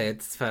clear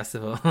lids, first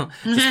of all,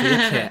 just for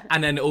your kit.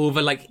 And then all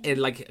the like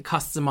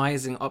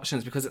customizing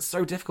options, because it's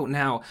so difficult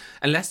now,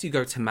 unless you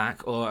go to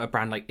MAC or a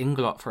brand like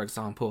Inglot, for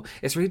example,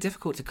 it's really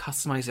difficult to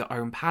customize your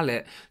own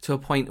palette to a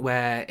point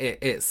where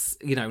it's,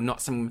 you know,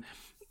 not some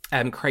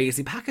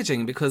crazy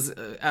packaging, because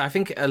I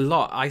think a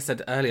lot, I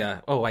said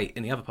earlier,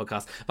 in the other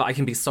podcast, but I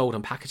can be sold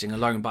on packaging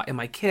alone, but in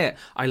my kit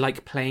I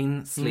like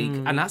plain, sleek,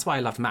 and that's why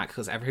I love MAC,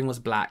 because everything was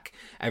black,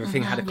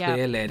 everything had a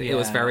clear lid. It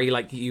was very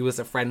like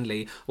user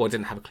friendly, or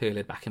didn't have a clear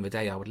lid back in the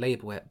day, I would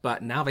label it,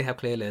 but now they have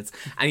clear lids,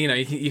 and you know,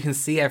 you can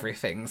see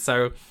everything.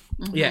 So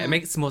it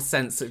makes more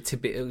sense to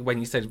be, when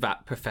you said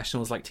that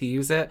professionals like to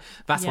use it,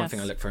 that's one thing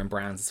I look for in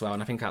brands as well,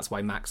 and I think that's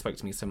why MAC spoke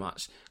to me so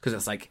much, because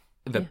it's like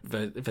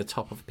the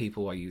top of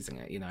people are using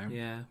it, you know.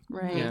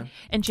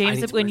 And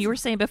James, when you were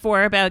saying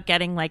before about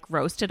getting like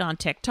roasted on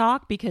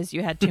TikTok because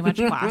you had too much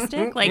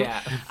plastic, like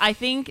I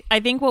think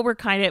what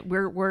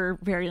we're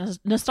very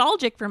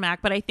nostalgic for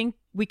MAC, but I think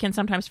we can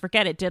sometimes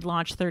forget it did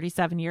launch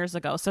 37 years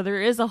ago. So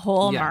there is a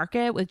whole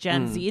market with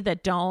Gen Z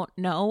that don't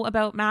know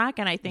about MAC.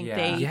 And I think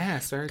they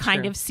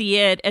kind of see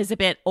it as a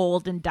bit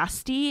old and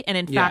dusty. And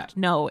in fact,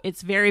 no,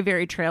 it's very,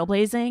 very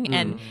trailblazing.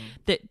 And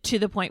to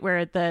the point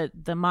where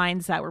the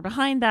minds that were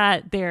behind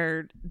that,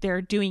 they're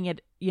doing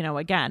it, you know,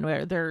 again,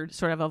 where they're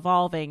sort of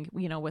evolving,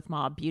 you know, with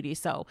Mob Beauty.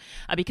 So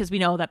because we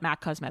know that MAC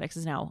Cosmetics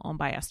is now owned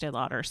by Estee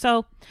Lauder.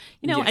 So,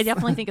 you know, I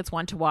definitely think it's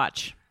one to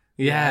watch.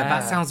 Yeah,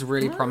 that sounds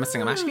really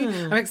promising.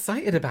 I'm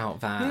excited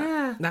about that.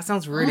 Yeah. That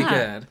sounds really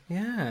good.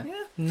 Yeah.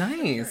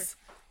 Nice.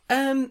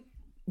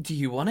 Do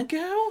you want to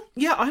go?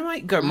 Yeah, I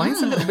might go.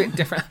 Mine's a little bit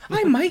different.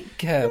 I might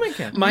go.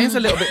 Mine's a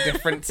little bit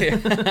different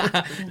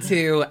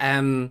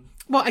to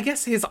well, I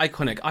guess here's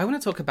iconic. I want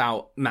to talk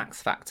about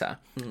Max Factor,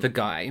 the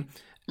guy.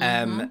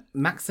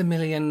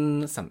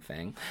 Maximilian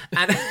something.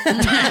 And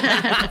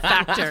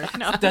Factor.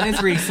 No. Done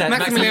his research.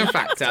 Maximilian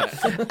Factor.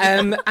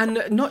 And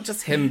not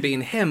just him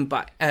being him,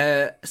 but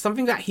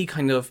something that he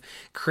kind of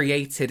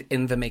created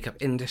in the makeup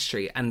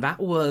industry. And that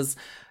was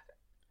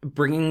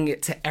bringing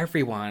it to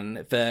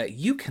everyone that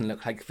you can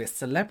look like this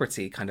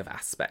celebrity kind of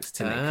aspect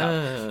to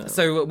makeup.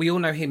 So we all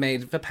know he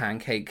made the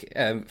Pancake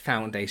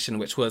foundation,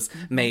 which was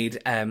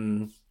made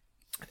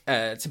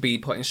to be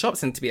put in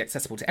shops and to be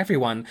accessible to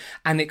everyone.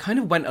 And it kind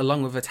of went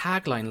along with a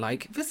tagline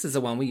like, this is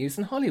the one we use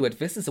in Hollywood.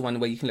 This is the one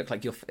where you can look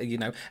like you're, you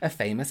know, a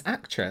famous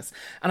actress.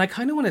 And I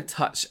kind of want to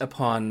touch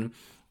upon,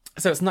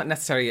 so it's not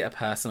necessarily a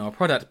person or a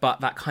product, but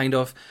that kind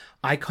of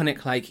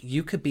iconic, like,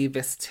 you could be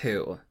this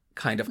too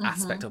kind of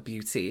aspect of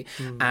beauty,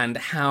 and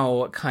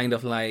how kind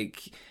of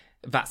like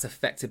that's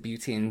affected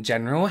beauty in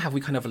general. Have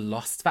we kind of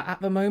lost that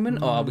at the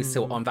moment, or are we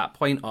still on that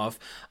point of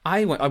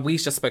we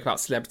just spoke about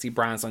celebrity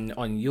brands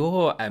on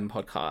your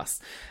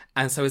podcast,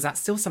 and so is that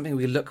still something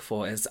we look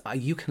for, is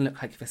you can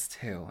look like this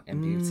too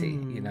in beauty,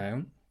 you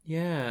know?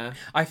 Yeah,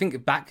 I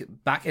think back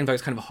in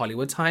those kind of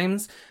Hollywood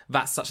times,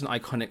 that's such an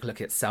iconic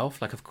look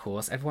itself. Like, of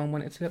course, everyone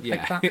wanted to look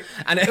like that,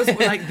 and it was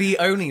like the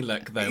only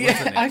look, though,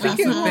 wasn't it? I think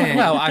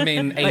well, I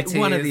mean, 80s, like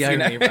one of the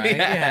only, right?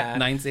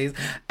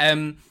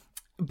 90s.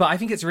 But I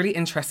think it's really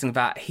interesting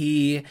that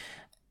he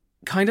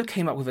kind of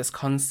came up with this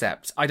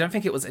concept. I don't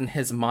think it was in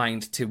his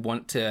mind to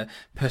want to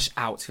push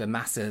out to the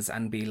masses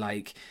and be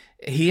like,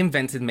 he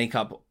invented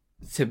makeup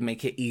to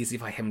make it easy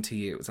for him to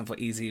use and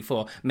easy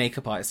for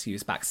makeup artists to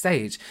use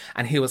backstage.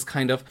 And he was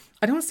kind of,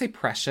 I don't want to say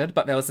pressured,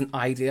 but there was an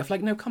idea of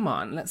like, no, come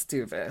on, let's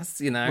do this,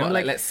 you know? Well,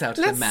 like, let's sell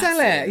to the masses. Sell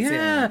it,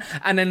 yeah.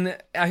 And then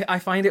I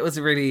find it was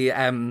really,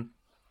 I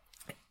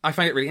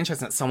find it really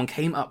interesting that someone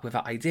came up with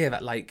that idea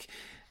that like,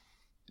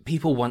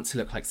 people want to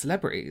look like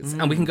celebrities,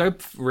 and we can go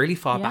really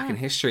far back in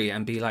history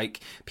and be like,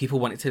 people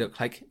wanted to look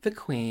like the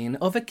queen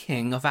or the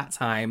king of that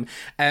time,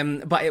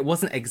 but it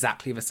wasn't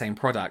exactly the same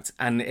product,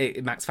 and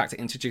Max Factor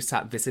introduced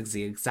that this is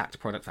the exact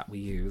product that we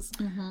use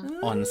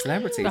on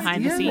celebrities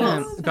behind the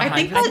scenes.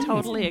 I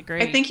totally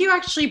agree. I think you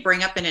actually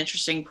bring up an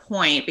interesting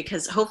point,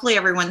 because hopefully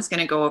everyone's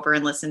going to go over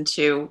and listen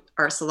to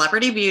our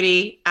Celebrity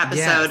Beauty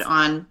episode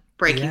on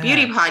Breaking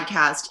Beauty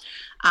podcast,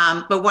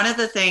 but one of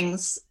the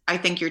things I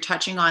think you're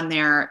touching on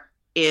there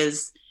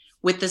is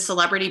with the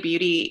Celebrity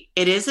Beauty,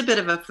 it is a bit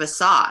of a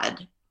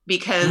facade,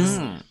 because,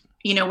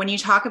 you know, when you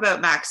talk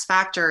about Max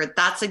Factor,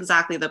 that's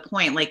exactly the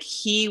point. Like,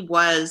 he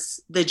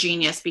was the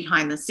genius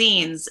behind the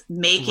scenes,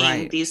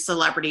 making these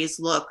celebrities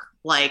look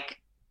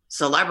like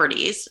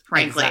celebrities,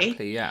 frankly.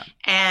 Exactly, yeah.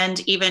 And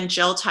even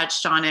Jill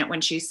touched on it when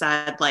she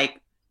said,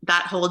 like,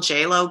 that whole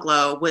J-Lo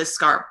glow was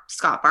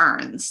Scott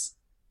Barnes.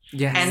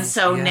 Yes. And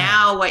so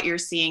now what you're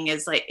seeing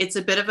is like, it's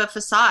a bit of a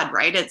facade,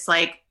 right? It's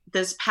like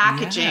this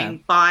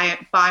packaging, buy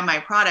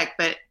my product,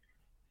 but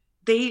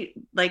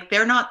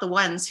they're not the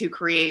ones who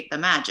create the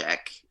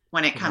magic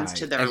when it comes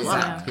to their look.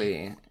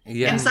 Exactly.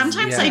 Yeah. And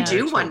sometimes I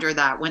do wonder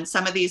that when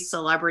some of these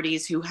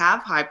celebrities who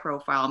have high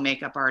profile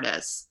makeup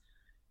artists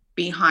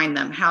behind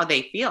them, how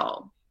they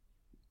feel.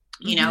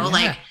 You know,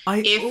 like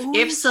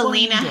if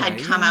Selena had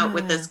come out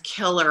with this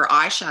killer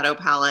eyeshadow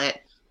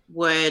palette,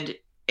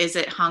 is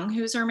it Hung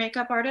who's her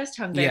makeup artist?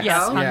 Hung Van Gogh?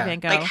 Yes, Hung Van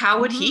Gogh. Like, how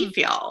would he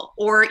feel?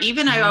 Or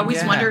even I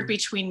always wondered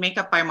between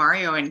Makeup by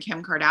Mario and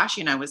Kim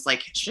Kardashian, I was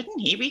like,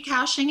 shouldn't he be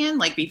cashing in?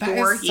 Like,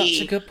 before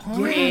he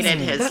created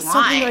his That's line.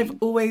 something I've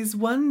always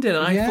wondered.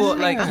 And I thought,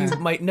 like, you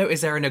might know,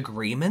 is there an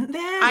agreement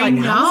there? I Like,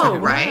 know,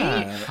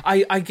 right?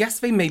 I guess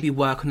they maybe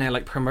work on their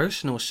like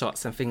promotional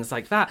shots and things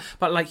like that.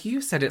 But like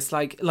you said, it's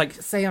like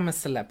say I'm a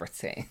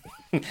celebrity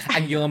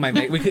and you're my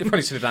we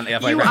probably should have done it the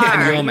other way around.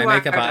 And you're my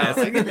makeup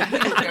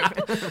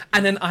artist.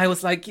 And then I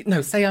was like,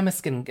 no, say I'm a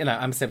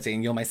celebrity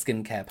and you're my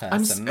skincare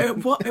person.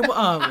 What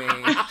are we?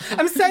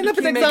 I'm setting up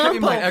an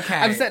example.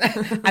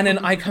 Okay. And then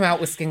I come out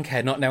with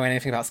skincare, not knowing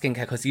anything about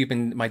skincare because you've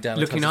been my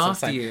dermatologist. Looking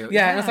after you.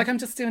 Yeah, and it's like, I'm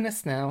just doing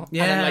this now.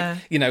 Yeah. And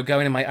then, like,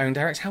 going in my own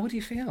direction. How would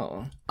you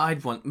feel?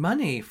 I'd want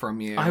money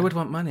from you. I would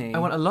want money. I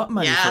want a lot of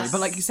money from you. Yes.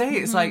 But like you say,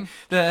 it's like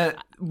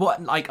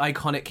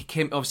iconic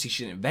Kim, obviously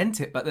she didn't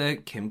invent it, but the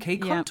Kim K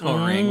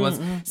contouring was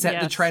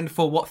set the trend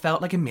for what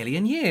felt like a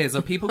million years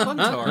of people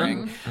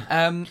contouring.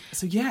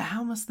 So yeah,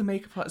 how must the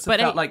makeup artist have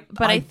felt like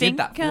I did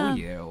that for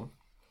you?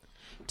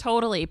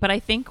 Totally. But I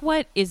think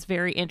what is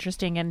very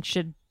interesting and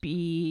should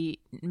be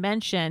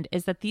mentioned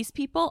is that these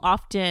people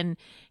often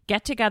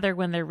get together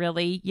when they're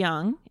really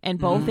young and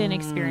both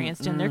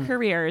inexperienced in their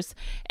careers,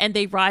 and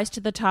they rise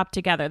to the top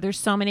together. There's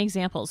so many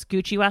examples.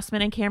 Gucci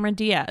Westman and Cameron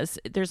Diaz.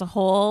 There's a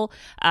whole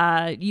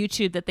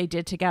YouTube that they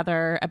did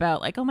together about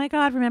like, oh my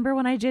God, remember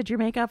when I did your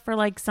makeup for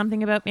like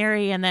Something About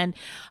Mary, and then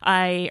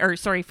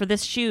for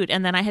this shoot,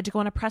 and then I had to go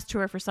on a press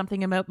tour for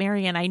Something About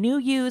Mary, and I knew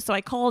you, so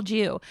I called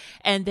you.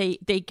 And they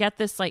get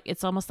this, like,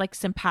 it's almost like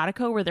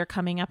simpatico where they're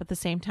coming up at the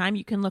same time.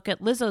 You can look at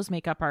Lizzo's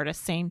makeup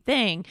artist, same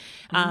thing.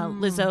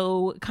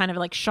 Lizzo kind of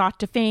like shot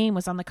to fame,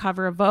 was on the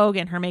cover of Vogue,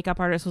 and her makeup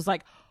artist was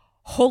like,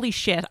 holy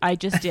shit, I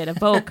just did a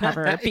Vogue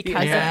cover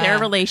because of their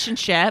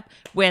relationship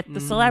with the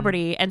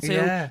celebrity. And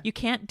so you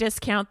can't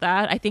discount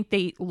that. I think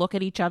they look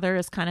at each other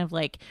as kind of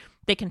like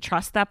they can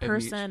trust that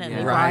person and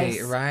they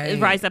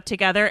rise up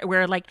together.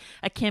 Where like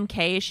a Kim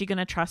K, is she going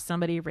to trust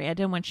somebody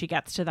random when she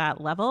gets to that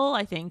level?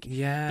 I think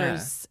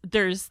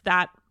there's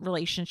that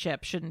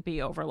relationship shouldn't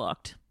be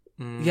overlooked.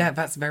 Yeah,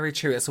 that's very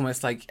true. It's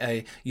almost like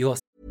you're.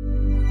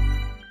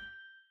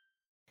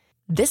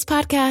 This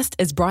podcast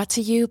is brought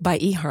to you by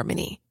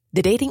eHarmony,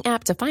 the dating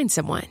app to find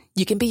someone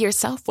you can be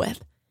yourself with.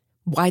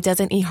 Why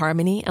doesn't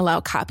eHarmony allow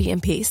copy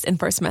and paste in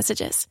first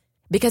messages?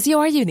 Because you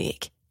are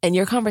unique, and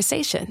your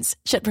conversations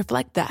should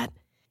reflect that.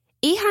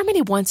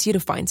 eHarmony wants you to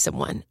find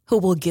someone who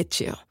will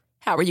get you.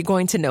 How are you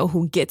going to know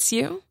who gets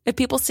you? If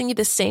people send you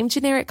the same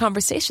generic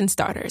conversation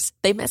starters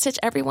they message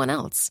everyone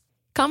else.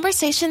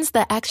 Conversations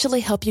that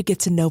actually help you get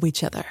to know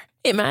each other.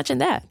 Imagine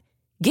that.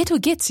 Get who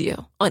gets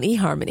you on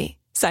eHarmony.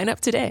 Sign up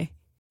today.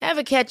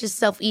 Ever catch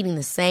yourself eating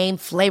the same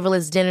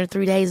flavorless dinner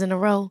 3 days in a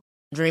row?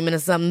 Dreaming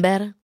of something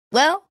better?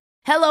 Well,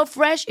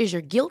 HelloFresh is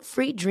your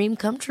guilt-free dream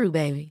come true,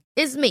 baby.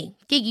 It's me,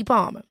 Keke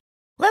Palmer.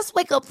 Let's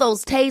wake up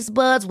those taste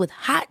buds with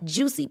hot,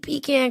 juicy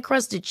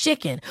pecan-crusted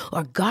chicken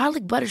or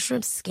garlic butter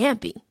shrimp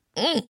scampi.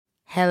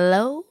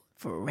 Hello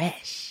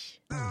Fresh.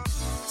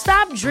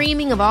 Stop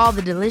dreaming of all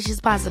the delicious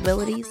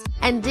possibilities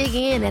and dig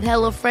in at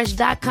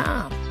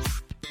HelloFresh.com.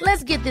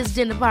 Let's get this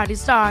dinner party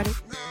started.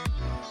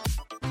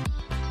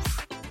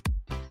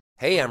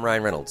 Hey, I'm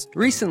Ryan Reynolds.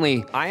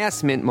 Recently, I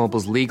asked Mint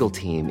Mobile's legal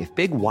team if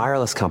big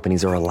wireless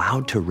companies are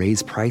allowed to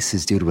raise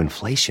prices due to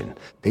inflation.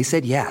 They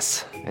said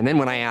yes. And then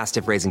when I asked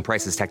if raising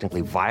prices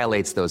technically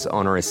violates those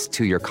onerous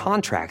 2-year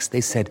contracts, they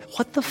said,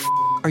 what the f***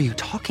 are you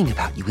talking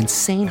about, you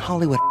insane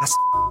Hollywood ass f-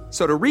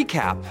 So to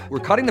recap, we're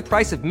cutting the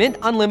price of Mint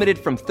Unlimited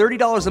from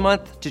 $30 a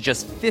month to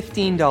just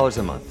 $15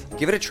 a month.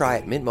 Give it a try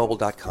at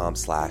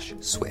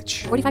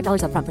mintmobile.com/switch.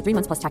 $45 up front for 3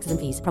 months plus taxes and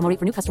fees. Promo rate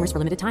for new customers for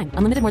limited time.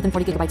 Unlimited more than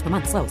 40 gigabytes per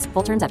month. Slows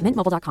full terms at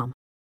mintmobile.com.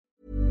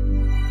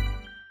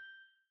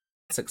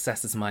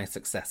 Success is my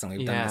success, and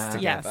we've done this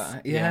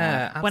together.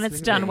 Yes. When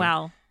it's done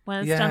well.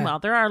 When it's done well.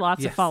 There are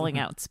lots of falling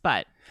outs,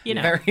 but you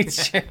know. Very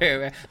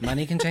true.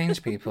 Money can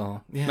change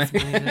people.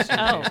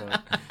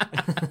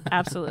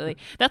 Absolutely.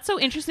 That's so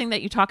interesting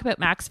that you talk about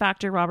Max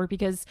Factor, Robert,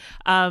 because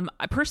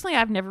personally,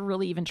 I've never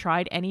really even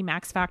tried any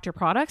Max Factor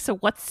products. So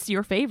what's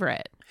your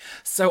favorite?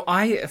 So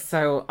I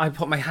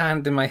put my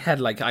hand in my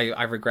head, like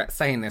I regret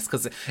saying this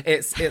because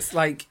it's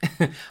like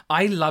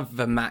I love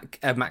the Max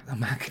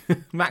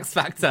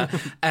Factor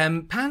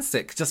pan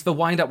stick, just the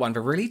wind up one,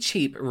 the really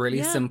cheap,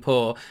 really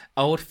simple,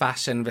 old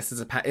fashioned. This is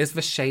a pan. Is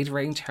the shade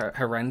range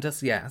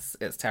horrendous? Yes,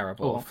 it's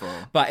terrible. Awful.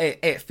 But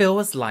it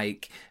feels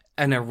like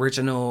an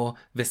original,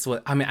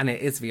 and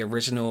it is the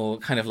original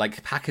kind of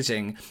like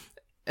packaging,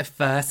 a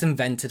first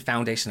invented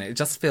foundation. It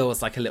just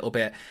feels like a little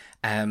bit,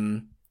 I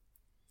don't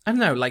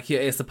know, like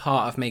it's a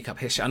part of makeup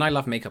history. And I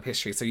love makeup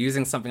history. So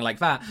using something like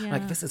that,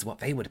 like this is what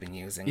they would have been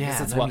using. Yeah,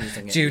 this is what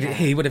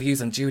he would have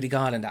used on Judy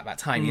Garland at that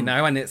time, you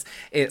know? And it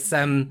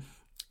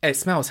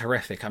smells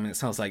horrific. I mean, it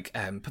smells like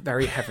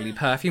very heavily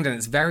perfumed, and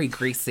it's very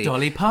greasy.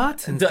 Dolly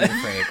Parton's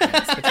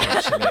fragrance,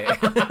 potentially.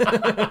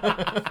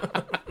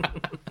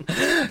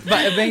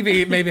 But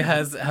maybe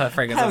her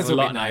fragrance is a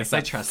lot nicer.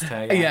 I trust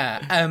her.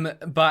 Yeah.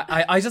 But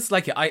I just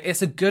like it.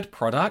 It's a good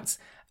product,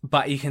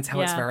 but you can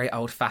tell it's very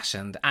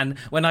old-fashioned. And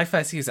when I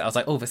first used it, I was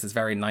like, oh, this is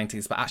very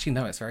 90s. But actually,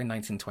 no, it's very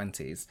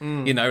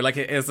 1920s. You know, like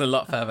it is a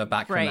lot further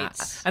back from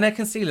that. And their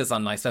concealers are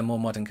nice. Their more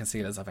modern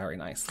concealers are very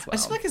nice as well. I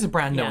just feel like it's a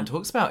brand no one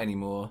talks about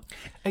anymore.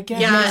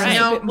 Again,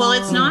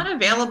 it's not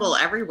available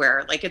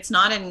everywhere. Like, it's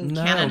not in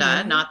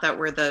Canada. Not that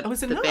we're the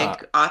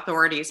big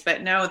authorities.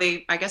 But no,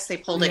 I guess they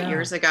pulled it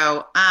years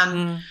ago.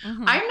 I'm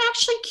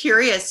actually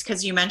curious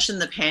because you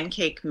mentioned the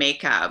pancake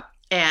makeup.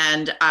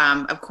 And,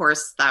 of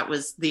course, that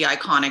was the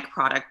iconic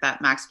product that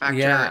Max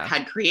Factor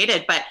had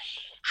created. But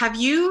have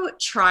you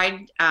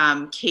tried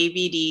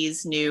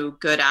KVD's new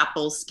Good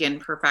Apple Skin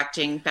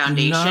Perfecting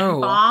Foundation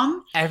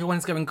Balm?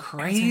 Everyone's going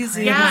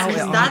crazy. Yeah,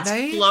 because that's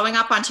blowing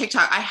up on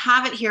TikTok. I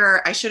have it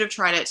here. I should have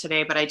tried it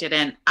today, but I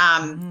didn't.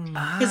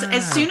 Because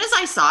as soon as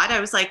I saw it, I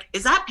was like,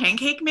 is that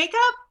pancake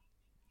makeup?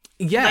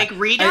 Yeah. Like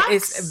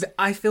Redux?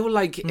 I feel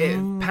like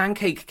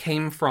pancake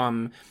came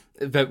from...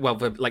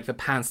 the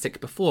pan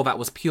stick before that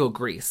was pure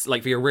grease.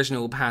 Like the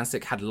original pan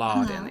stick had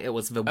lard in. It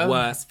was the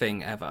worst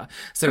thing ever.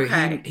 So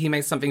he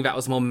made something that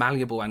was more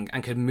malleable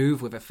and could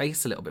move with a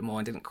face a little bit more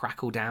and didn't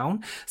crackle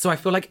down. So I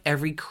feel like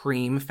every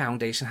cream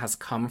foundation has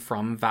come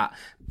from that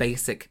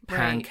basic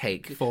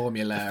pancake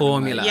formula.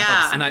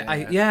 Yeah. And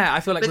I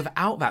feel like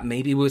without that,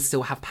 maybe we would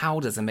still have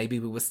powders and maybe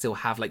we would still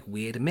have like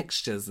weird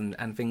mixtures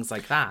and things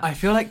like that. I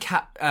feel like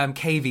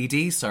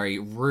KVD,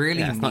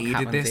 really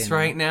needed this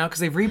right now because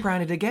they've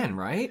rebranded again,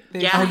 right?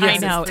 I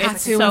know.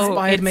 It's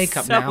tattoo-inspired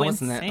makeup now,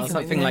 isn't it? Or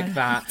something like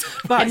that.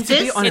 But to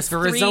be honest, the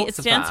results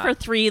it stands for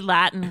 3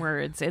 Latin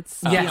words.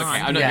 It's okay,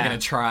 I'm not even going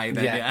to try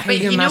then. Yeah. But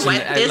you know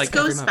what? This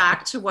goes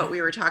back to what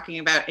we were talking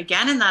about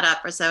again in that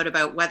episode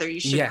about whether you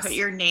should put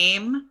your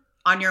name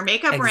on your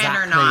makeup brand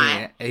or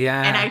not.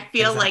 Yeah. And I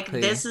feel like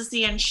this is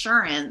the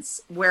insurance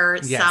where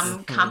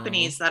some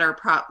companies that are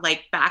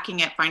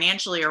backing it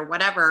financially or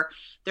whatever,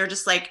 they're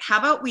just like, how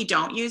about we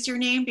don't use your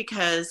name?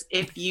 Because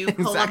if you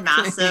pull a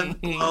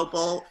massive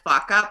global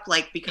fuck up,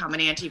 like become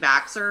an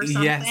anti-vaxxer or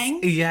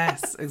something.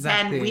 Yes,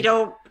 exactly. Then we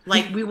don't,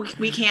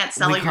 we can't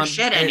sell your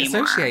shit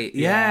anymore. Associate.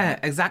 Yeah,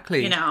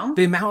 exactly. You know?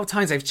 The amount of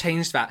times they've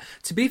changed that.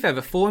 To be fair,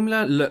 the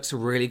formula looks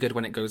really good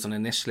when it goes on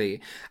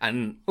initially.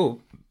 And,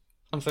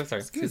 I'm so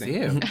sorry. Excuse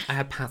me. I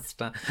had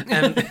pasta.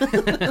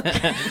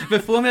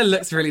 The formula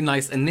looks really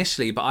nice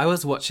initially, but I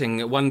was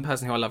watching one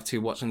person who I love to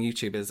watch on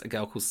YouTube is a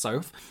girl called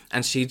Soph,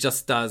 and she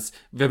just does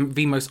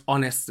the most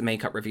honest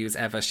makeup reviews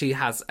ever. She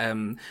has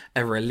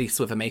a release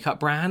with a makeup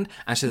brand,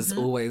 and she's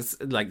always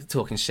like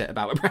talking shit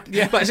about a brand.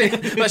 Yeah. But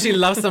she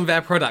loves some of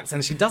their products,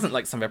 and she doesn't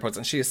like some of their products,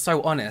 and she is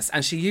so honest.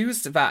 And she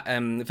used that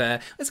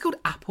it's called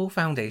Apple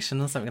Foundation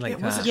or something like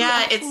that.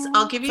 Yeah,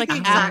 I'll give you the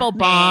exact Apple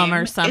Balm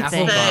name. or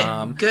something. It's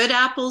the Good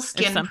Apple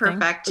Skin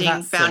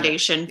Perfecting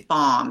Foundation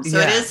Balm. So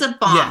it is a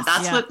balm.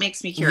 That's what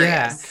makes me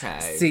curious. Yeah.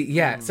 Okay.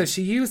 See, so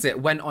she used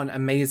it, went on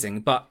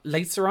amazing, but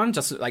later on,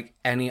 just like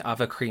any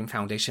other cream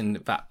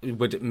foundation that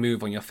would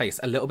move on your face,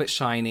 a little bit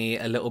shiny,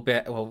 a little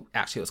bit, well,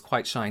 actually it was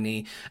quite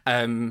shiny.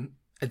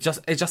 It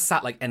just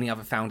sat like any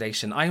other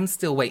foundation. I am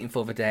still waiting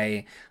for the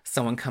day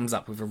someone comes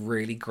up with a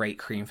really great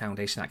cream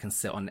foundation that can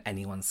sit on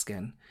anyone's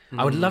skin.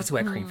 I would love to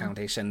wear cream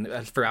foundation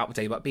throughout the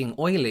day, but being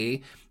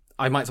oily,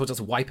 I might as well just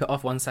wipe it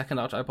off 1 second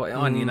after I put it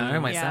on,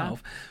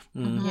 myself.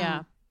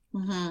 Yeah.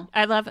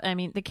 I love,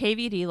 the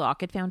KVD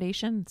Lock-It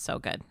Foundation. So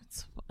good.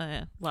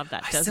 Love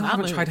that. I still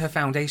haven't tried her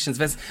foundations.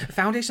 There's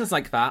foundations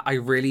like that I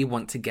really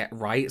want to get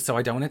right, so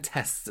I don't want to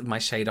test my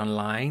shade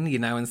online,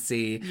 and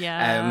see.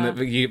 Yeah.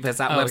 There's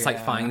that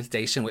website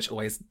Foundation, which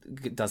always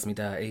does me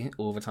dirty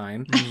all the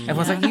time.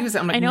 Everyone's like, use it.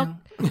 I'm like, I know.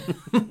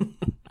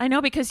 I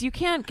know, because you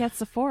can't get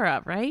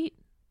Sephora, right?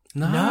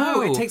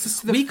 No, it takes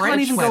us to the we French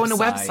can't even go on a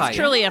website. website. It's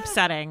truly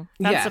upsetting.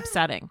 That's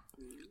upsetting.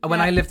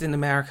 When I lived in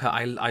America,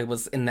 I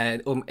was in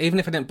there. Even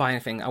if I didn't buy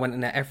anything, I went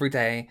in there every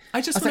day.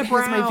 I just want to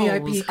browse. My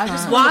VIP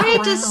card.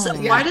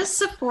 Why does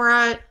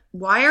Sephora?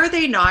 Why are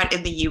they not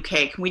in the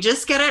UK? Can we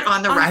just get it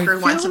on the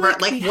record once more?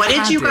 Like, what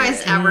did you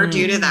guys ever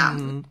do to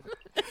them?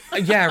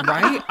 Yeah,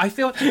 right. I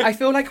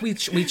feel like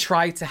we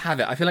tried to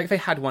have it. I feel like they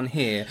had one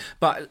here,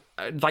 but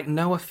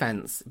no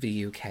offense,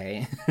 the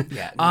UK.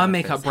 Yeah, our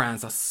makeup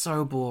brands are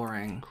so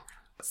boring.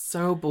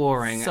 So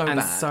boring and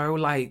bad. So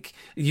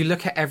you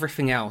look at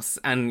everything else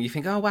and you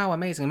think, oh wow,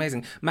 amazing.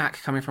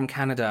 MAC coming from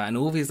Canada and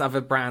all these other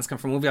brands come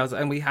from all the others,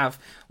 and we have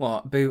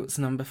Boots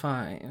No.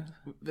 5.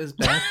 There's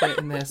Benefit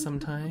in there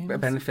sometimes.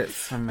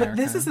 Benefits from America.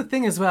 But this is the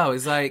thing as well,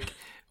 is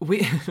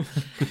We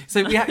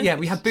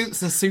we have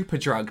Boots and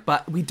Superdrug,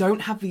 but we don't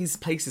have these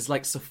places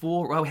like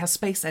Sephora. Well, we have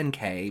Space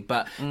NK,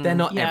 but they're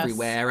not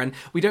everywhere, and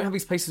we don't have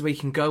these places where you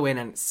can go in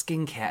and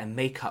skincare and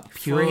makeup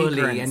purely,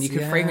 Fragrance, and you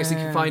can fragrance, you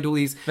can find all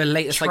these the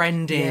latest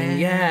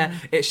trending.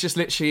 It's just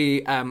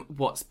literally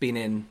what's been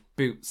in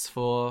Boots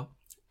for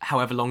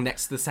however long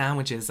next to the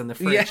sandwiches and the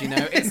fridge. You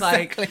know, it's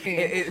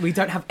exactly. we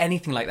don't have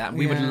anything like that.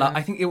 We would love.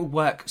 I think it would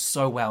work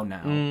so well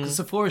now because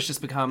Sephora's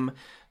just become.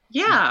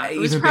 Yeah, it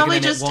was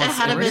probably just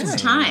ahead of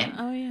its time.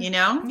 Oh, yeah. You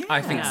know? Yeah.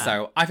 I think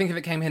so. I think if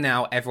it came here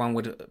now, everyone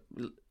would...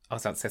 I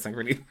was about to say something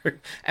really rude.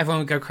 Everyone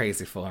would go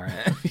crazy for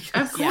it.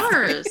 Of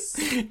course.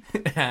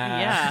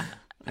 Yeah.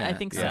 I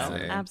think so.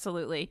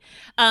 Absolutely.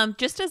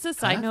 Just as a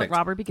side note,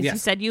 Robert, because you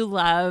said you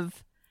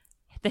love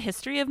the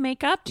history of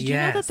makeup. Did you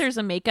know that there's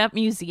a makeup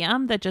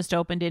museum that just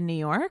opened in New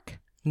York?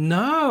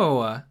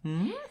 No.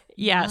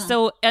 Yeah,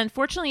 so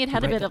unfortunately it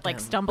had a bit of like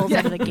stumbles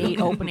out of the gate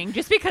opening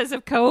just because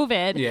of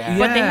COVID. Yeah.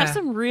 But they have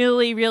some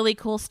really, really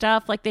cool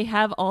stuff. Like they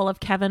have all of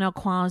Kevin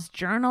Aucoin's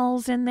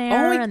journals in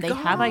there and they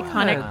have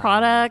iconic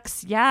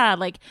products. Yeah,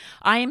 like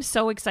I am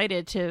so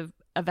excited to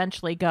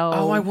eventually go.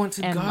 Oh, I want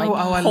to and, go. Like,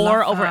 I pour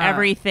love over that.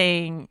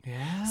 everything.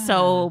 Yeah.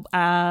 So,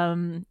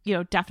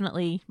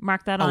 definitely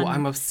mark that on.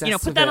 I'm obsessed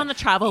put with that it. on the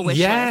travel wish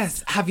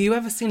Yes. list. Have you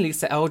ever seen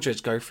Lisa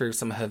Eldridge go through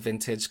some of her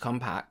vintage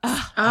compacts?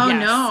 Oh,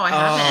 Yes. no, I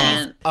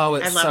haven't. Oh,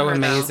 it's I love so her,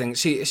 amazing.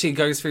 She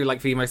goes through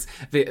like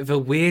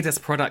the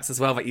weirdest products as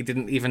well that you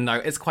didn't even know.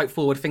 It's quite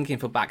forward thinking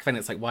for back then.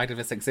 It's like, why did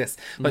this exist?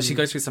 But she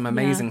goes through some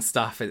amazing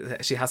stuff.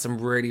 She has some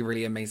really,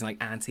 really amazing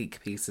like antique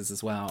pieces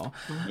as well.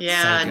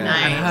 Yeah, So good.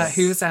 nice. And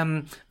who's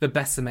the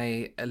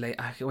Besame?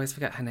 I always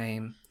forget her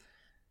name.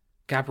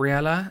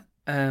 Gabriella.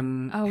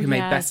 Who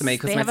made Besame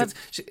Cosmetics.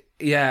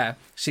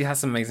 She has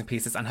some amazing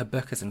pieces, and her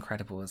book is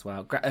incredible as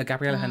well.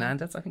 Gabriela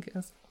Hernandez, I think it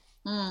is.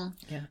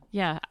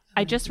 Yeah,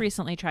 I just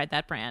recently tried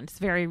that brand. It's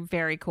very,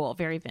 very cool,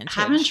 very vintage.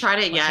 Haven't tried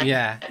it yet.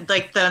 Yeah.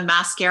 Like the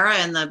mascara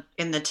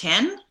in the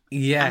tin.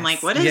 Yes. I'm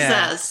like, what is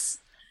this?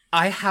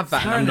 I have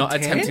that, and I'm in not a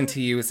tin? attempting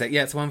to use it.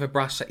 Yeah, it's one with a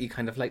brush that you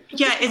kind of like.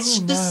 Yeah, it's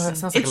that just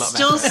sounds like a it's lot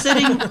still better.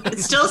 sitting.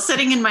 It's still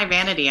sitting in my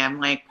vanity. I'm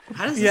like,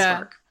 how does this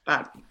work?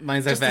 But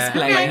Mine's over there.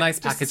 display it. Nice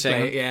Just packaging.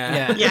 display it,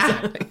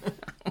 yeah.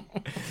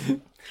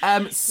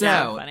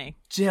 So, funny.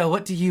 Jill,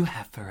 what do you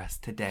have for us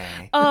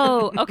today?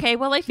 Oh, okay.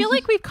 Well, I feel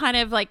like we've kind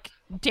of like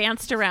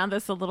danced around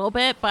this a little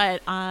bit,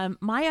 but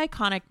my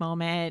iconic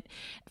moment,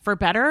 for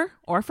better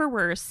or for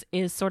worse,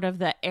 is sort of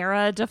the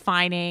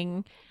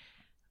era-defining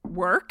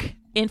work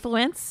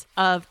influence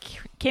of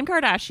Kim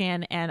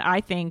Kardashian, and I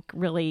think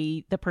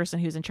really the person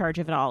who's in charge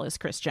of it all is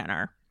Kris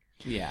Jenner.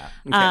 Yeah.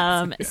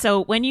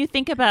 So when you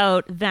think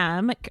about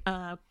them,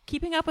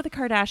 Keeping Up with the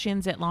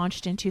Kardashians, it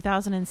launched in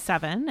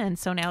 2007, and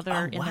so now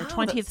they're in their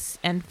 20th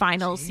and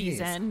final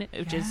season,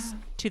 which is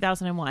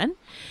 2001.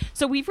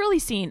 So we've really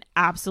seen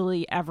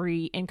absolutely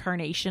every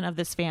incarnation of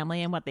this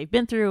family and what they've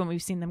been through, and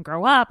we've seen them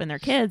grow up and their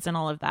kids and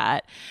all of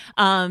that.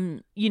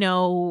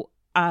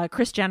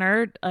 Kris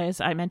Jenner, as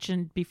I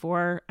mentioned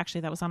before, actually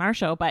that was on our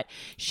show, but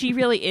she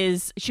really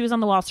is, she was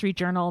on the Wall Street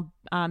Journal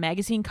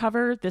magazine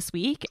cover this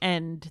week,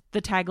 and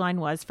the tagline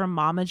was "From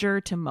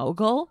Momager to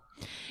Mogul."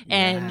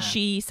 And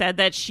she said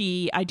that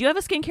I do have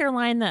a skincare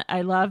line that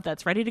I love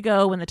that's ready to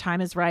go when the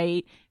time is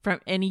right,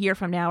 in a year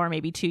from now or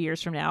maybe 2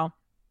 years from now.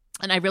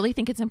 And I really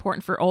think it's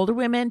important for older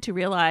women to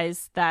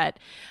realize that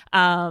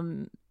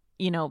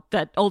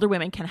that older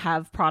women can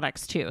have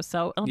products too.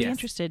 So I'll be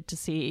interested to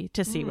see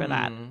where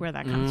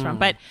that comes from.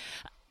 But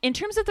in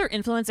terms of their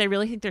influence, I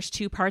really think there's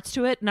two parts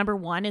to it. Number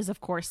one is,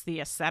 of course, the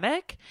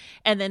aesthetic.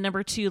 And then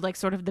number two, like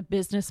sort of the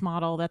business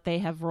model that they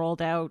have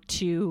rolled out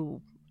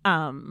to,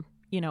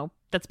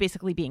 that's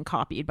basically being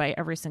copied by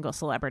every single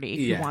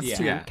celebrity who wants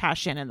to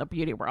cash in the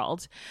beauty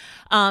world.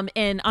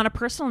 And on a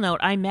personal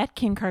note, I met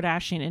Kim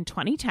Kardashian in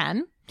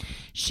 2010.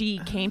 She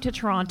came to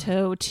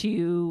Toronto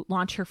to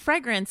launch her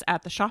fragrance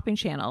at the Shopping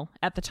Channel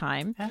at the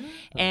time.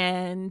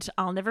 And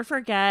I'll never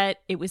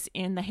forget, it was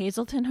in the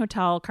Hazelton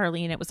Hotel,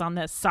 Carlene. It was on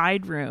the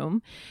side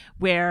room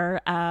where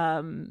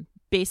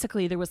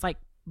basically there was like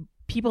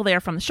people there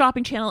from the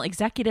Shopping Channel,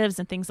 executives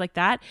and things like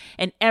that.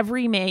 And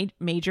every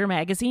major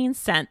magazine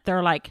sent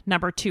their like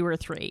number 2 or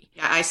 3.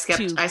 Yeah, I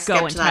skipped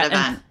that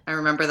event. I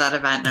remember that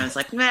event, and I was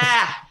like, nah.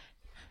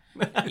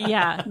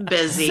 Yeah.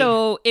 Busy.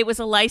 So it was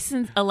a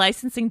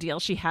licensing deal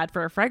she had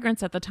for a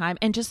fragrance at the time,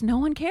 and just no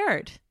one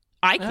cared.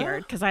 I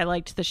cared because I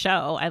liked the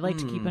show. I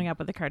liked Keeping Up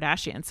with the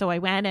Kardashians. So I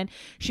went, and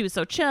she was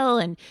so chill,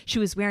 and she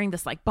was wearing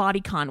this like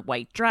bodycon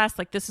white dress.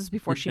 Like this was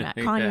before she met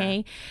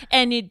Kanye.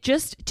 And it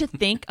just to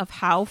think of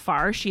how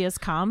far she has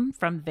come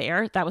from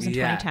there. That was in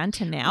 2010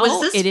 to now.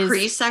 Was this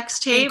pre-sex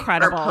tape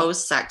incredible. or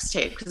post-sex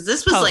tape? Because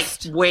this was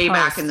like way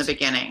back in the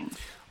beginning.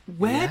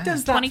 Where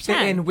does that fit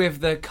 2010. in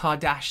with the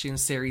Kardashian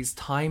series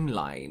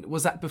timeline?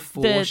 Was that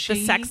before the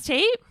sex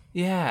tape?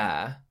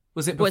 Yeah.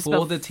 Was it Was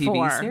before the TV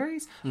before.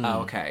 series?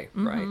 Oh, okay.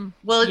 Right.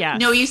 Well, Yes,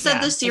 no, you said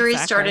yeah, the series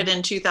exactly. started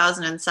in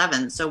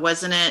 2007. So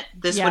wasn't it,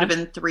 this would have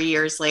been 3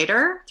 years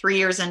later, 3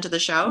 years into the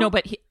show? No,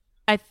 but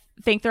I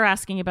think they're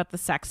asking about the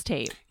sex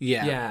tape.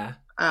 Yeah. Yeah.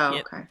 Oh,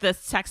 okay. The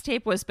sex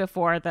tape was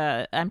before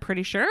I'm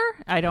pretty sure.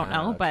 I don't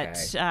know. Okay.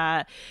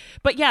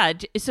 But yeah,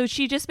 so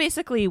she just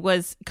basically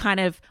was kind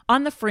of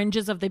on the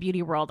fringes of the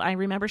beauty world. I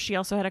remember she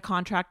also had a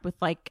contract with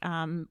like,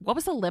 what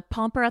was the lip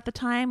pumper at the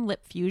time?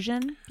 Lip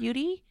Fusion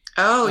Beauty?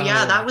 Oh,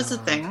 yeah, that was a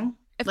thing.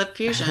 Lip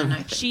Fusion,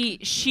 I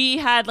think. She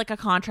had like a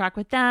contract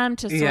with them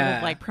to sort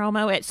of like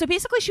promo it. So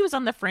basically she was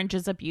on the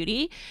fringes of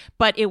beauty,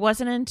 but it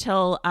wasn't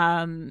until,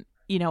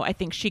 I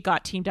think she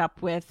got teamed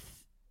up with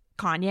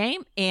Kanye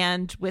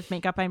and with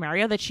Makeup by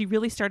Mario that she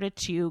really started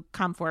to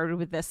come forward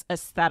with this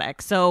aesthetic.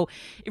 So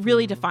it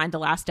really defined the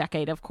last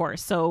decade, of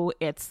course. So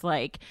it's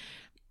like,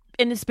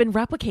 and it's been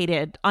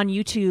replicated on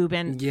YouTube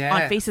and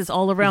on faces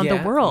all around the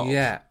world.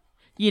 Yeah.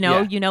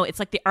 It's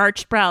like the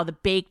arched brow, the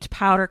baked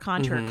powder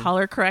contour,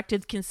 color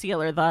corrected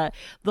concealer,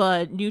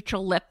 the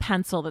neutral lip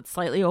pencil that's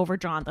slightly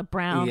overdrawn, the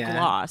brown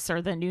gloss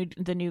or the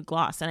new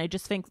gloss. And I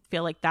just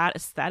feel like that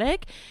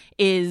aesthetic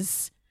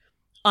is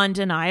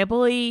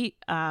undeniably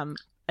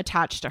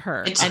attached to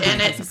her. It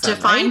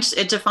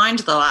defined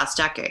the last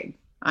decade.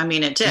 I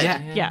mean, it did.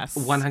 Yeah. Yes.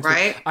 100%.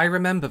 Right? I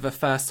remember the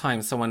first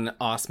time someone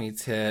asked me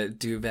to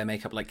do their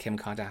makeup like Kim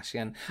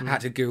Kardashian. I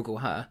had to Google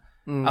her.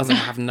 I was like,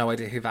 I have no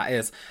idea who that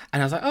is.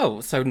 And I was like,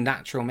 oh, so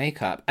natural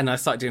makeup. And I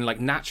started doing like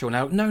natural.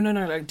 Now, no,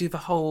 like do the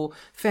whole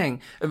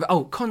thing.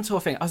 Oh,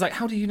 contour thing. I was like,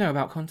 how do you know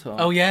about contour?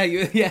 Oh, yeah.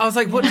 I was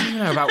like, what do you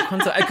know about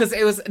contour? Because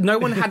it was, no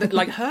one had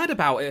like heard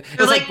about it. It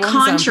was like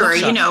contour,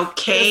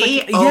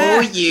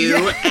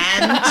 K-O-U-N-T-O-U-R.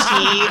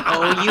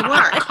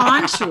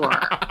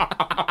 Contour.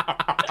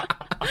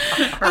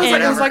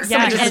 It was like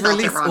somebody just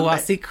released all our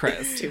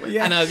secrets.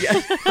 And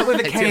but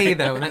with a K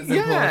though, and that's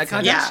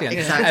important. Yeah,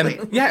 exactly.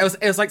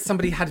 It was like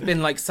somebody had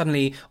been like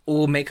suddenly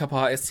all makeup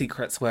artist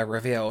secrets were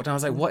revealed. And I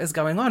was like, what is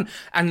going on?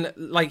 And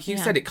like you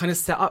said, it kind of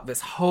set up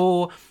this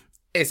whole.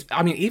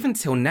 Even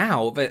till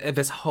now,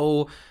 this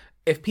whole.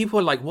 If people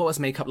are like, what was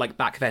makeup like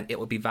back then? It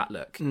would be that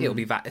look. It would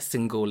be that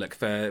single look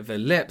for the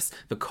lips,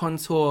 the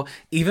contour,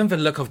 even the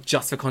look of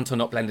just the contour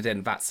not blended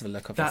in. That's the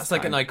look of that's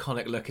like an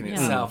iconic look in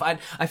itself. And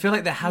I feel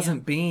like there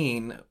hasn't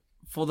been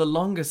for the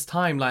longest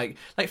time, like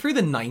through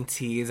the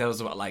 90s, there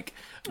was like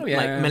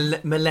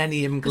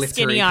millennium glittery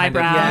skinny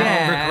eyebrows,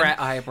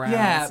 regret eyebrows.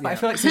 Yeah, but I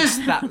feel like since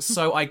that's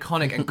so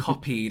iconic and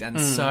copied and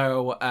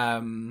so.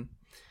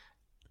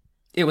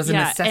 It was a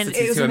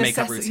necessity to a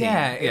makeup routine.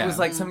 Yeah, it was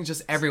like something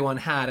just everyone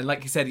had. And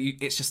like you said,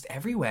 it's just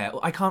everywhere.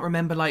 I can't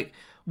remember like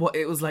what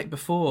it was like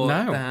before.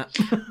 No. That.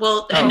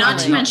 Well, and not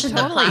to mention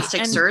the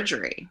plastic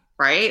surgery,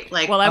 right?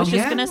 Like, well, I was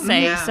just going to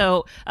say,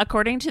 so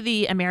according to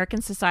the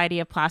American Society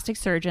of Plastic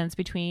Surgeons,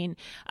 between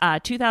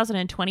 2000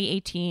 and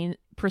 2018,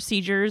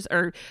 procedures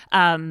or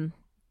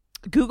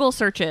Google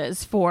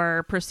searches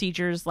for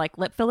procedures like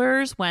lip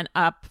fillers went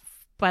up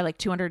by like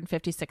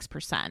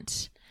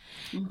 256%.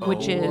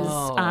 Which is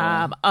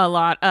a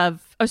lot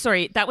of. Oh,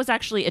 sorry, that was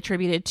actually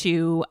attributed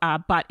to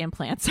butt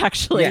implants.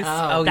 Actually,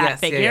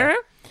 figure. Yeah.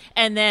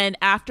 And then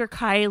after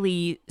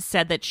Kylie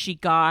said that she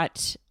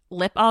got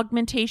lip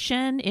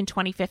augmentation in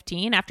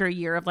 2015 after a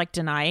year of like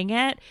denying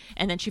it,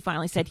 and then she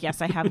finally said,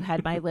 "Yes, I have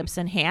had my lips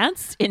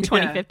enhanced." In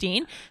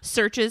 2015,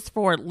 searches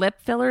for lip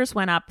fillers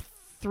went up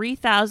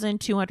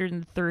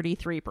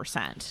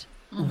 3,233%.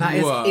 That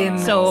is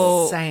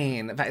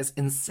insane. That is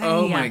insane.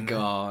 Oh my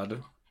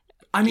god.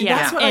 I mean,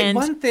 that's what, like,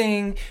 one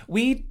thing,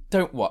 we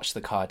don't watch the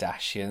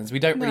Kardashians. We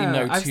don't really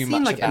know too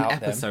much like about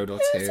an episode them. or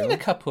two. I've seen a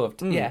couple of,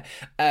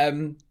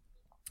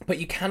 but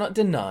you cannot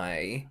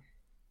deny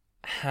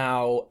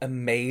how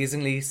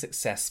amazingly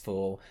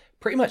successful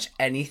pretty much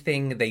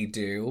anything they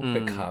do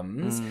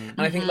becomes. And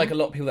I think like a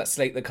lot of people that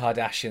slate the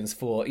Kardashians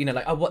for,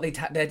 like, what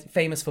they're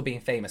famous for being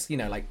famous,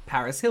 like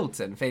Paris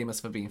Hilton, famous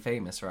for being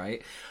famous,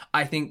 right?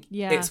 I think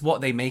it's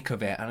what they make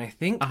of it. And I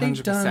think 100%.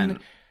 They've done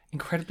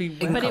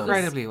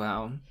incredibly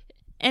well.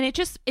 And it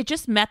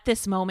just met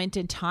this moment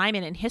in time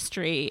and in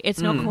history. It's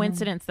no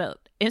coincidence that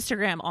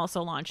Instagram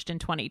also launched in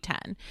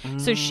 2010.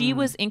 So she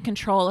was in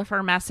control of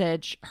her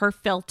message, her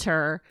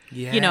filter.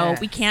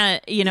 We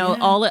can't,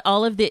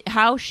 all of the,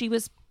 how she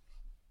was,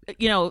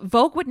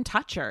 Vogue wouldn't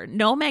touch her.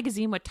 No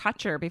magazine would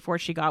touch her before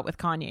she got with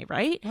Kanye,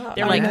 right?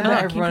 They're like,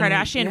 Kim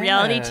Kardashian,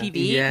 reality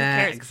TV. Yeah,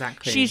 who cares?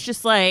 exactly. She's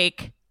just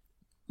like,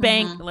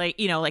 bang, like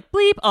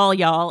bleep all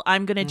y'all,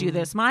 I'm gonna do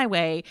this my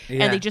way.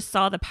 And they just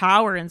saw the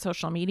power in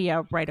social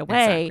media right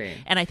away.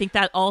 Exactly. And I think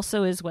that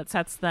also is what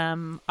sets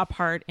them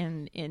apart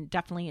in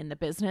definitely in the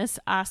business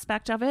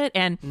aspect of it.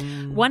 And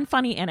one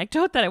funny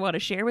anecdote that I want to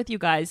share with you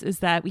guys is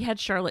that we had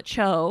Charlotte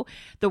Cho,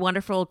 the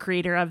wonderful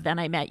creator of Then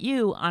I Met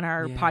You, on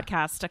our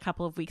podcast a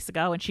couple of weeks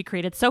ago, and she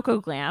created Soko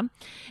Glam,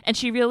 and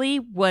she really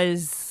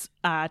was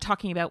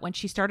talking about when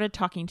she started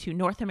talking to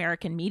North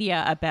American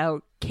media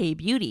about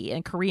K-beauty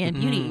and Korean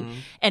beauty,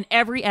 and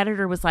every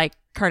editor was like,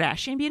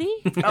 Kardashian beauty?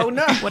 Oh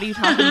no, what are you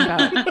talking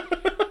about?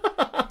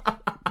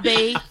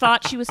 They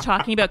thought she was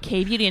talking about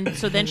K-beauty, and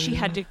so then she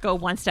had to go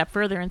one step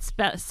further and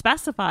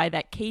specify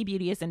that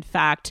K-beauty is in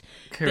fact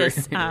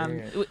this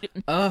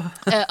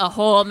a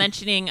whole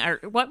mentioning, or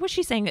what was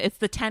she saying? It's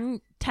the 10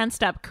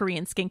 10-step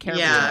Korean skincare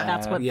Yeah. routine.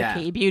 That's what Yeah.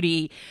 the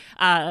K-beauty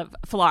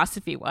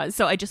philosophy was.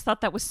 So I just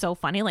thought that was so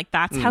funny. Like,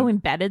 that's how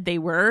embedded they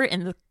were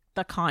in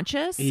the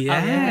conscious of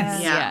Yes.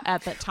 media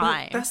at the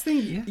time. That's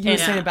the thing you were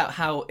saying about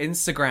how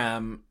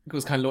Instagram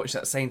was kind of launched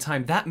at the same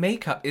time. That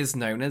makeup is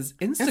known as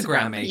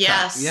Instagram makeup.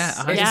 Yes. Yeah,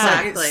 It's,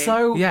 exactly. it's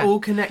so Yeah. all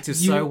connected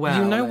so well.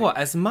 You know like- what?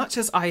 As much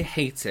as I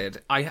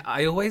hated,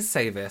 I always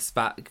say this,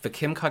 but the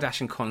Kim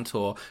Kardashian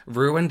contour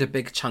ruined a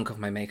big chunk of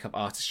my makeup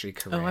artistry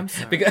career. Oh, I'm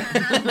sorry.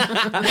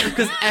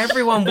 Because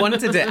everyone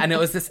wanted it, and it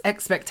was this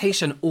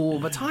expectation all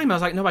the time. I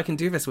was like, no, I can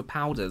do this with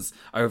powders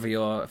over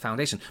your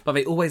foundation. But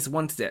they always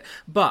wanted it.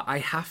 But I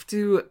have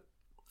to,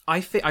 I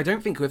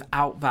don't think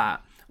without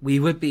that, we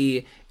would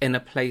be in a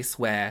place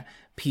where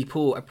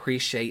people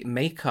appreciate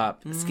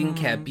makeup,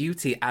 skincare,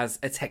 beauty as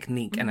a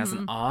technique and as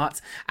an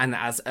art and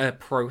as a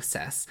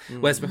process.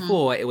 Whereas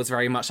before, it was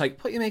very much like,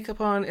 put your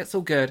makeup on, it's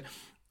all good.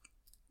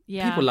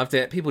 Yeah. People loved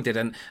it, people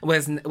didn't.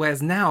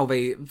 Whereas now,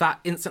 that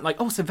instant, like,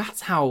 oh, so that's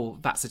how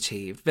that's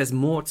achieved. There's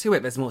more to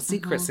it, there's more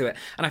secrets to it.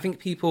 And I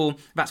think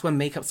that's when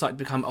makeup started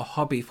to become a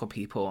hobby for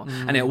people.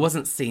 And it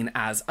wasn't seen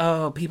as,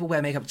 oh, people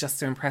wear makeup just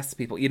to impress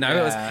people. You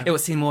know, it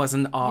was seen more as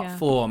an art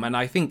form. And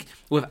I think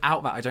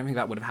without that, I don't think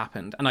that would have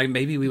happened. And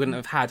maybe we wouldn't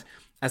have had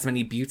as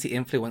many beauty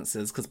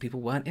influencers because people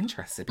weren't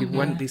interested. People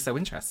wouldn't be so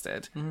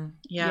interested.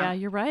 Yeah,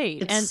 you're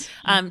right. It's-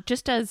 And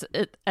just as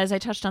I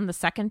touched on the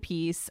second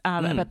piece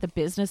about the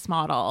business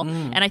model,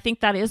 and I think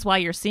that is why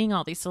you're seeing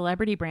all these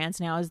celebrity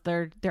brands now is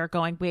they're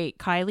going, wait,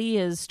 Kylie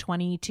is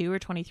 22 or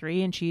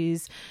 23 and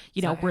she's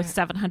worth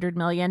 $700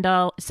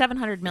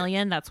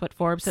 million. That's what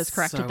Forbes has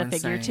corrected So the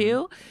figure insane.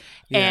 to.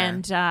 Yeah.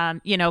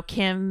 And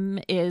Kim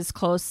is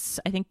close.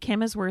 I think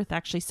Kim is worth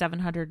actually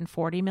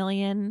 $740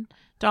 million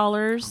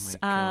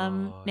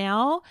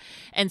now.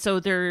 And so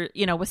they're,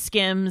 with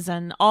Skims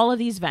and all of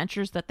these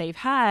ventures that they've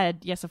had,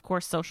 yes, of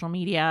course, social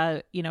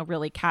media,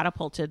 really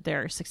catapulted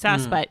their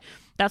success. But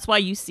that's why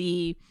you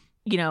see,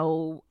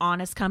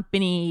 Honest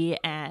Company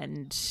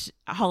and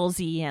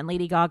Halsey and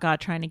Lady Gaga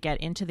trying to get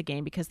into the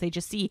game because they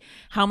just see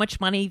how much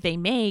money they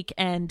make.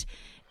 And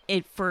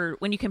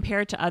when you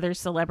compare it to other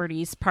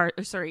celebrities,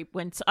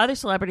 other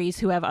celebrities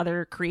who have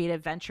other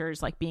creative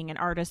ventures like being an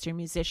artist or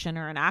musician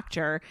or an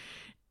actor,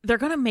 they're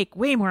going to make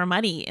way more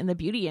money in the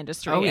beauty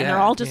industry. And they're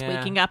all just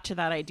waking up to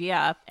that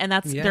idea. And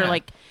they're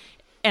like,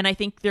 and I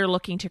think they're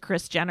looking to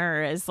Kris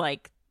Jenner as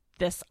like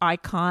this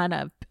icon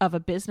of a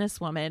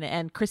businesswoman,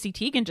 and Chrissy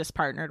Teigen just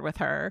partnered with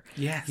her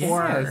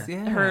for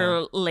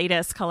her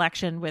latest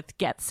collection with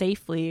Get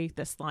Safely,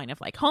 this line of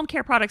like home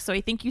care products. So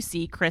I think you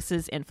see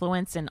Chris's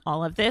influence in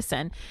all of this,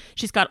 and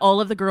she's got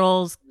all of the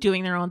girls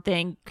doing their own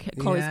thing.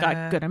 Chloe's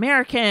got Good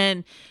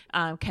American,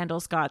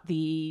 Kendall's got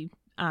the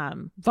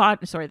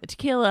the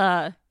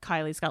tequila,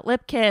 Kylie's got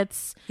lip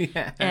kits.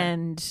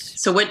 And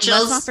so what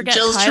let's not forget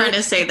Jill's Kylie- trying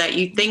to say that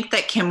you think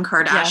that Kim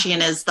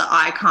Kardashian is the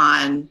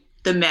icon,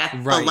 the myth,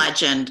 the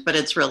legend, but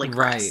it's really Kris.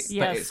 Right.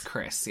 Yes. But it's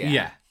Kris,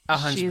 Yeah,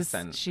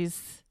 100%.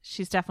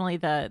 She's definitely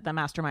the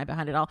mastermind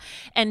behind it all.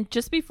 And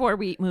just before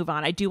we move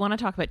on, I do want to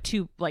talk about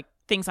two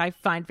things I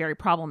find very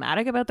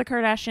problematic about the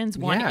Kardashians.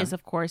 One is,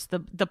 of course, the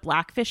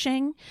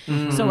blackfishing.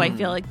 So I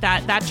feel like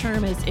that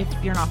term is, if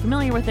you're not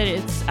familiar with it,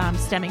 it's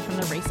stemming from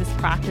the racist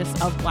practice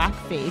of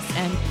blackface.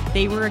 And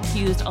they were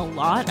accused a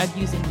lot of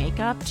using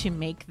makeup to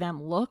make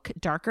them look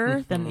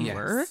darker than they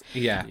were.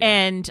 Yeah.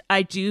 And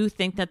I do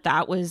think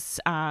that was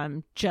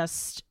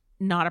just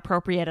not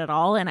appropriate at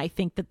all. And I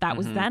think that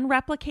was then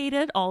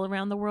replicated all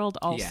around the world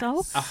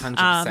also.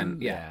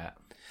 100%. Yeah.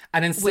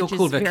 And then still which is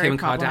called the very Kim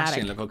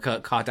problematic. Kardashian look, or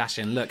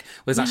Kardashian look,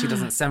 was actually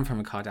doesn't stem from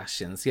the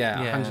Kardashians.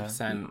 Yeah,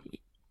 100%.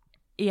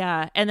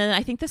 Yeah, and then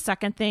I think the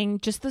second thing,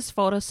 just this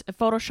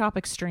Photoshop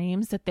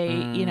extremes that they,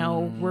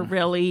 were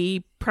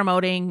really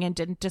promoting and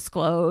didn't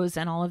disclose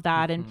and all of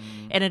that, and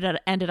it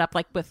ended up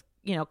like with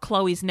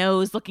Chloe's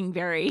nose looking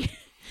very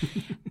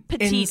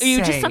petite.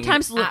 You just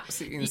sometimes look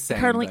absolutely insane.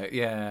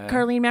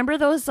 Carly, remember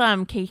those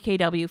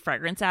KKW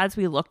fragrance ads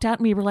we looked at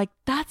and we were like,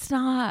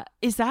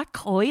 is that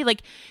Chloe?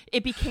 Like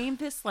it became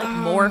this like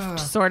morphed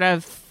sort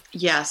of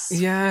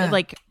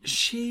like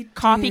she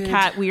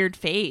copycat weird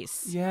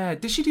face. Yeah,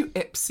 did she do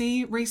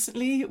Ipsy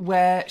recently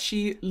where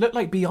she looked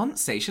like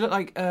Beyonce? She looked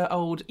like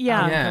old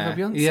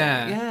Beyonce.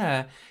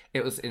 Yeah.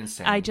 It was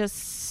insane.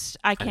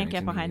 I can't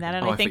get behind that,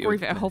 and I think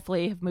we're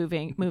hopefully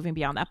moving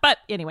beyond that. But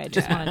anyway,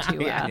 just wanted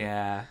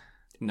to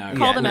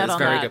Call them out on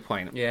very that. good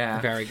point. Yeah.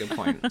 Very good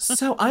point.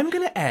 So I'm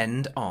going to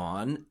end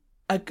on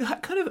a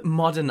kind of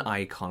modern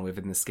icon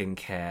within the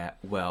skincare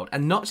world.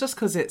 And not just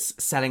because it's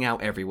selling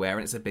out everywhere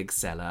and it's a big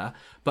seller,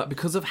 but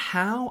because of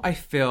how I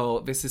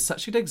feel this is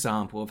such a good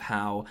example of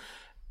how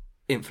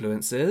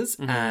influencers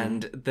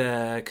and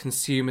the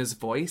consumer's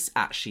voice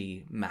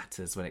actually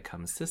matters when it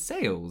comes to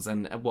sales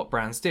and what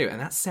brands do.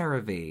 And that's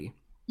CeraVe.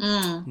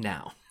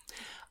 Now,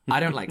 I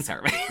don't like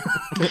CeraVe.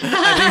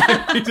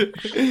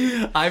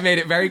 I made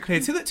it very clear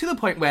to the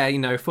point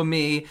where, for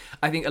me,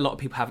 I think a lot of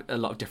people have a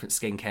lot of different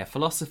skincare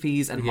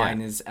philosophies, and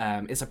mine is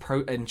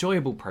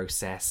enjoyable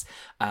process.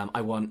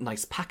 I want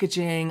nice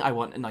packaging. I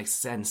want nice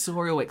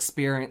sensorial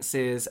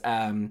experiences.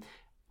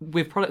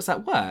 with products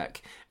that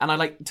work. And I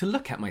like to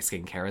look at my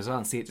skincare as well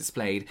and see it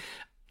displayed.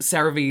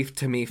 CeraVe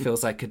to me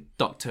feels like a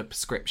doctor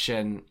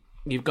prescription.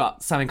 You've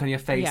got something on your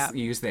face,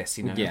 use this,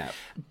 you know. Yeah.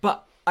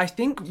 But I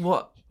think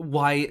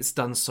why it's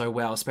done so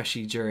well,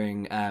 especially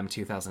during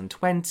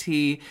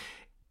 2020,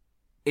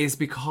 is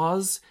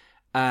because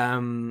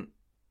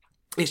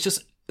it's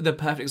just the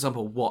perfect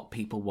example of what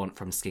people want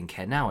from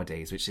skincare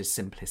nowadays, which is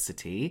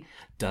simplicity.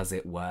 Does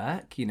it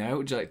work? You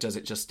know, does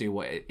it just do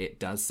what it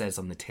does, says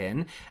on the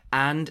tin?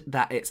 And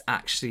that it's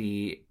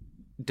actually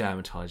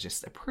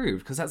dermatologist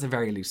approved, because that's a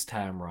very loose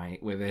term,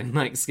 right? Within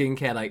like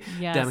skincare, like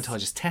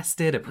dermatologist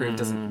tested, approved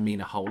doesn't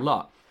mean a whole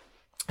lot.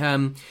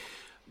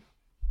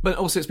 But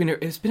also it's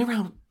been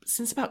around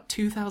since about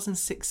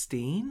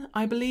 2016,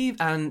 I believe,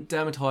 and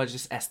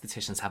dermatologists,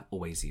 estheticians have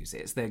always used it.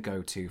 It's their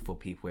go-to for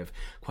people with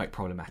quite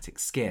problematic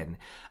skin.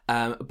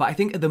 But I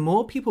think the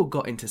more people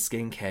got into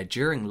skincare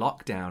during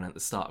lockdown at the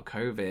start of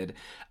COVID,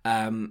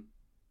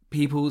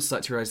 people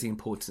start to realize the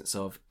importance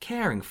of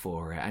caring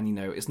for it. And, you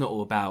know, it's not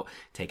all about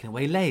taking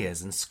away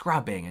layers and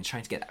scrubbing and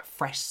trying to get that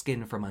fresh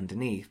skin from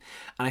underneath.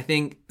 And I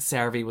think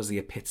CeraVe was the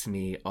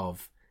epitome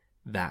of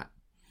that.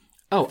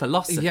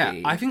 Philosophy. Yeah,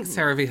 I think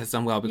CeraVe has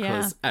done well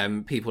because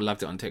people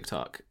loved it on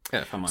TikTok,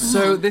 if I'm honest.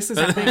 So this is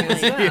the thing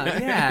as well.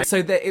 Yeah. So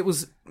it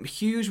was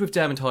huge with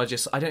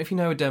dermatologists. I don't know if you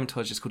know a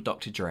dermatologist called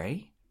Dr.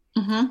 Dre.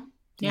 Mm-hmm.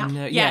 Yeah. You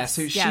know, yes.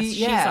 So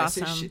she's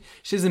awesome. So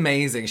she's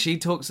amazing. She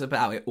talks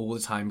about it all the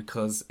time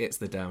because it's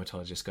the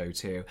dermatologist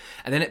go-to.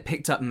 And then it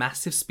picked up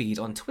massive speed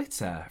on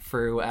Twitter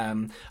through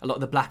a lot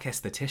of the black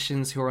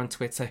estheticians who are on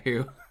Twitter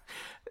who...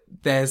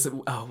 There's,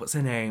 what's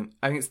her name?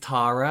 I think it's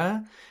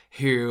Tara,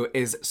 who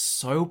is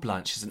so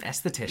blunt. She's an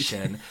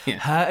esthetician.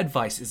 Her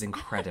advice is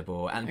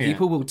incredible. And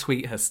people will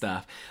tweet her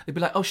stuff. They'd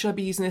be like, should I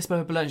be using this? Blah,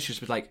 blah, blah. And she'll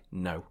just be like,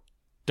 no,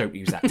 don't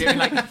use that.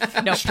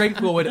 Like,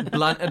 straightforward,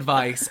 blunt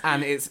advice.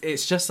 And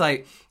it's just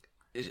like,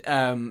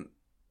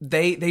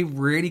 they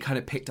really kind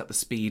of picked up the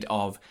speed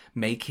of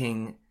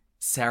making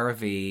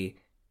CeraVe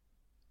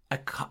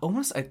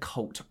almost a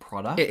cult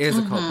product. It is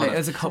a cult product. It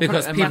is a cult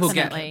because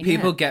product.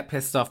 people get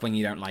pissed off when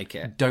you don't like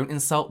it. Don't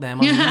insult them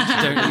on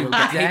YouTube. Don't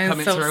get hate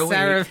coming through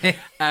a week.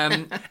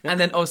 And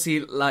then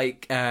obviously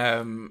like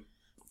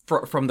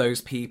from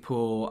those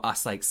people,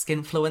 us like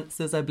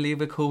skinfluencers, I believe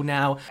we're called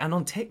now, and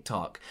on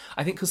TikTok.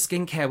 I think because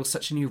skincare was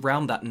such a new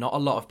realm that not a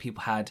lot of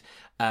people had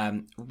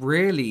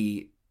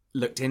really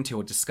looked into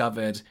or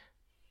discovered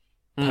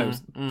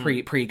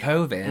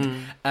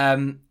pre-COVID.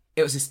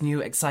 It was this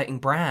new exciting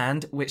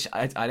brand, which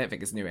I don't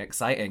think is new and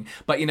exciting,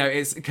 but you know,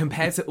 it's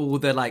compared to all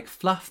the like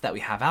fluff that we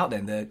have out there,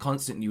 and the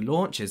constant new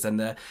launches and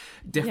the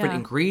different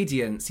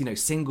ingredients, you know,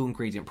 single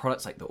ingredient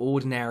products like The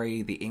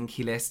Ordinary, the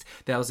Inky List.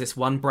 There was this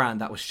one brand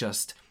that was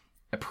just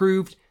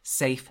approved,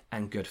 safe,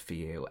 and good for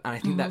you. And I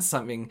think that's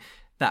something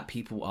that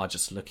people are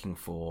just looking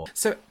for.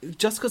 So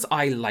just because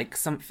I like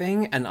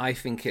something and I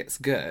think it's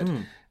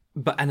good,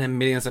 and then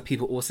millions of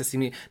people also see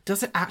me,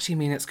 does it actually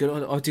mean it's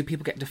good, or do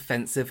people get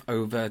defensive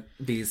over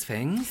these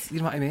things? You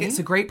know what I mean? It's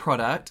a great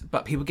product,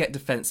 but people get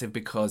defensive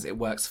because it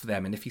works for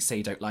them, and if you say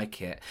you don't like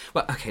it...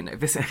 Well, okay, no,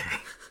 this...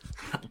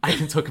 I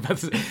can talk about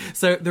this.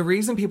 So the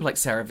reason people like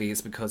CeraVe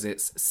is because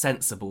it's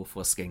sensible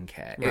for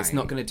skincare. Right. It's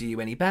not going to do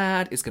you any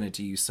bad. It's going to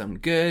do you some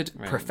good.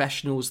 Right.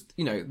 Professionals,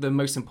 you know, the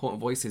most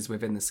important voices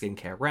within the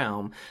skincare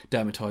realm,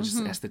 dermatologists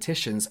and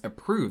estheticians,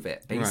 approve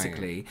it,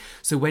 basically. Right.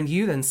 So when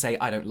you then say,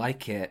 I don't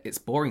like it, it's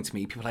boring to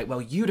me, people are like,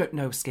 well, you don't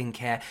know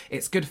skincare.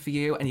 It's good for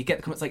you. And you get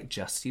the comments like,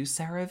 just use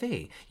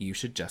CeraVe. You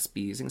should just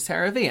be using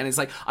CeraVe. And it's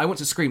like, I want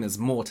to scream there's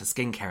more to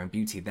skincare and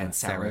beauty than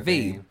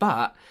CeraVe.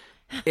 But...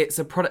 it's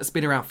a product that's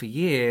been around for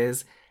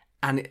years,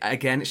 and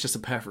again, it's just a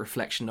perfect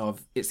reflection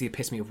of it's the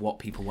epitome of what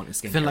people want in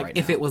skincare. I feel like right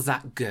if now. It was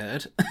that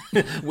good,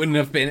 wouldn't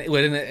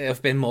it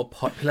have been more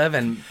popular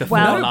than before?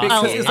 No,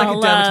 because it's like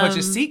a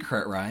dermatologist's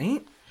secret,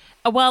 right?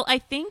 Well, I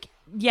think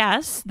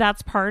yes,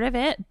 that's part of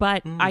it,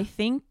 but I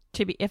think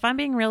if I'm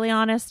being really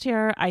honest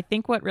here, I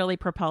think what really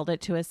propelled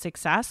it to a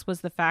success was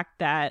the fact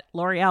that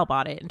L'Oreal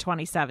bought it in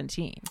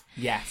 2017.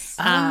 Yes.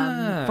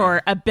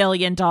 For $1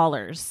 billion.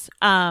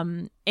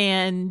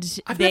 And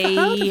I've never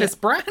heard of this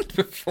brand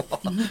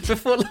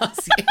before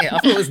last year. I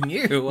thought it was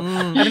new.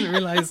 I didn't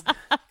realize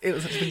it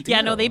was such a big deal.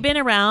 Yeah, no, they've been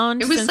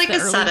around. It was since like the a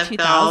early Cetaphil.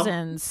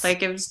 2000s.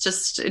 Like it was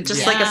just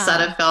like a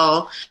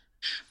Cetaphil.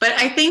 But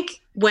I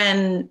think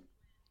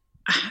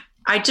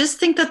I just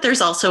think that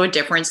there's also a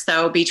difference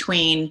though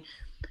between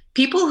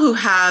people who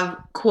have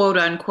quote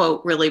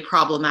unquote really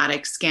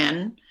problematic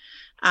skin,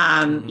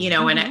 you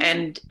know,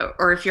 and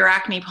or if you're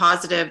acne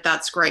positive,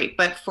 that's great.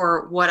 But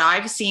for what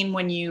I've seen,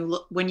 when you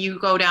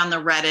go down the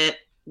Reddit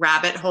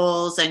rabbit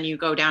holes and you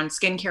go down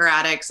skincare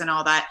addicts and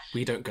all that,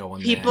 we don't go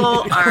on.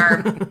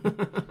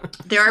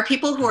 There are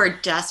people who are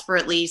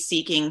desperately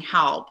seeking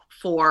help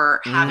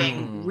for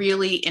having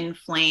really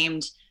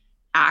inflamed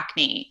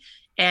acne,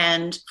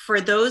 and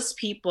for those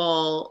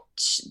people,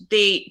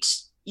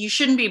 you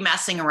shouldn't be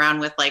messing around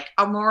with like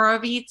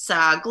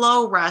Amoravitsa,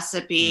 Glow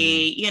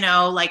Recipe, you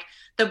know, like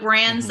the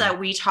brands that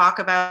we talk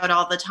about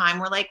all the time.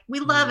 We're like,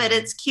 we love it.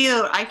 It's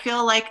cute. I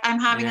feel like I'm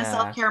having a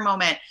self-care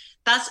moment.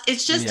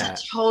 it's just a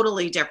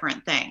totally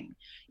different thing,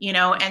 you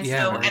know? And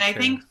so, and I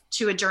think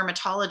to a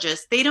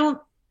dermatologist, they don't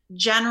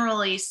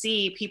generally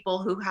see people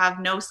who have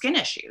no skin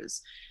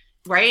issues.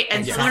 Right.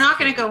 And so they're not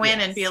going to go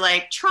in and be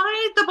like,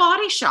 try the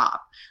Body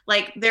Shop.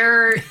 Like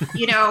they're,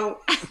 you know,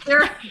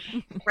 they're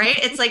right.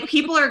 It's like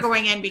people are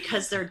going in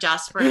because they're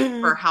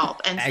desperate for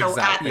help. And so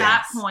at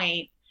that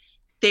point,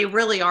 they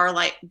really are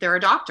like, they're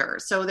a doctor.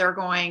 So they're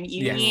going,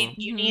 you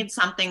need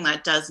something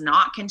that does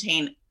not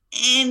contain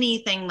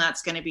anything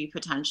that's going to be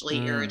potentially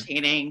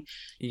irritating.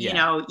 You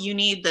know, you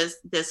need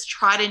this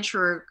tried and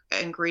true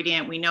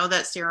ingredient. We know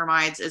that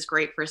ceramides is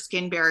great for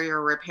skin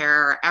barrier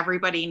repair.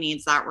 Everybody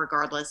needs that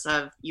regardless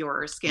of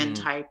your skin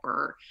type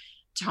or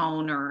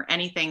tone or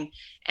anything.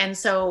 And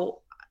so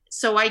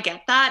I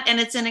get that, and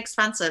it's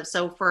inexpensive.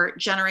 So for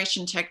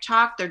Generation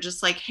TikTok, they're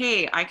just like,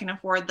 hey, I can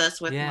afford this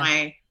with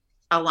my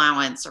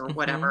allowance or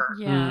whatever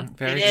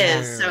it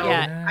is. So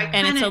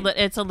and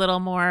it's a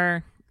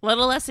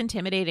little less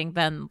intimidating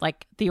than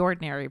like The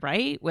Ordinary,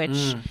 right?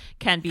 Which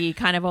can be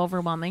kind of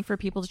overwhelming for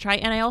people to try.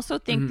 And I also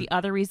think the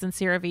other reason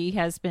CeraVe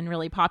has been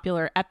really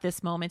popular at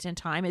this moment in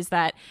time is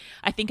that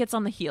I think it's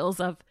on the heels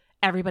of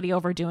everybody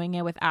overdoing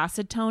it with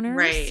acid toners.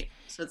 Right.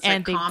 So it's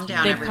and like, calm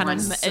down, they've kind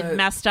of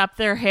messed up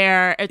their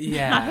hair.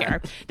 Not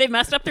hair. They've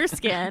messed up their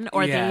skin,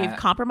 or they've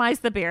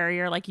compromised the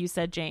barrier, like you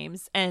said,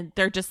 James. And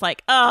they're just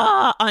like,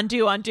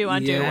 undo. What do I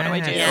do?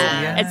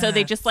 Yeah. And so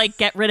they just like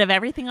get rid of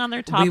everything on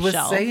their top shelf. We were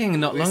saying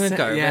not long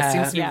ago, there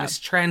seems to be this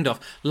trend of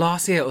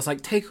last year, it was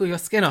like, take all your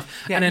skin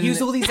off. And then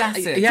use all these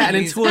acids. And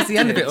then towards the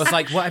end of it, it was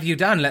like, what have you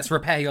done? Let's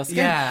repair your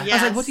skin. I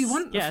was like, what do you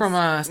want from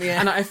us?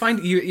 And I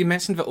find you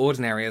mentioned The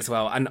Ordinary as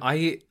well. And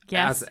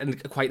as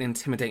quite an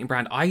intimidating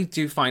brand, I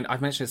do find,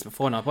 I've mentioned this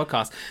before in our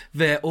podcast,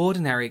 The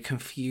Ordinary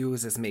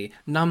confuses me.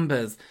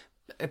 Numbers,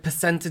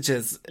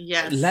 percentages,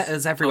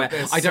 letters everywhere.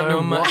 I don't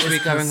know what is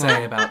going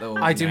on about The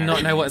Ordinary. I do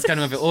not know what's going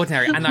on with The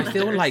Ordinary. And I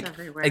feel like,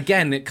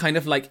 again, it kind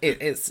of like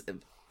it's...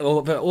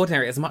 Or The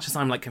Ordinary, as much as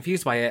I'm like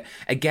confused by it,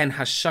 again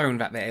has shown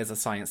that there is a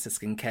science to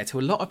skincare to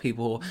a lot of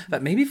people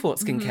that maybe thought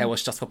skincare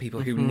was just for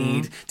people who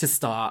need to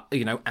start,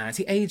 you know,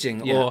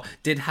 anti-aging or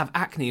did have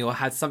acne or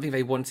had something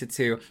they wanted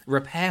to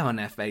repair on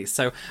their face.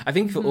 So I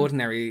think for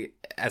Ordinary,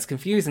 as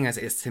confusing as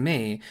it is to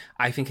me,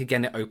 I think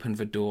again it opened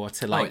the door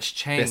to like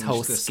this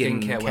whole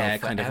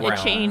skincare kind of realm. It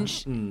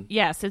changed.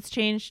 Yes, it's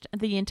changed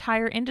the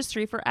entire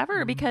industry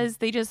forever because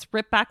they just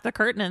ripped back the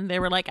curtain and they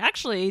were like,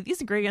 actually, these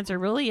ingredients are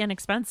really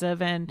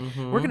inexpensive and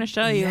we're going to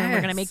show you and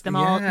we're going to make them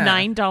all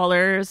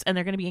 $9 and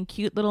they're going to be in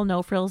cute little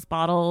no frills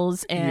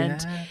bottles.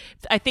 And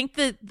I think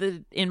that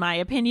in my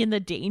opinion, the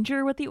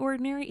danger with The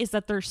Ordinary is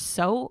that they're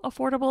so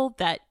affordable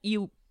that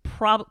you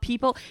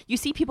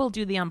see people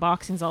do the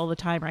unboxings all the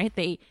time, right?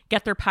 They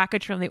get their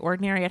package from The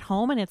Ordinary at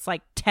home and it's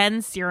like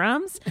 10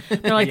 serums.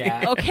 They're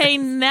like, okay,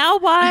 now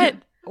what?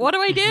 What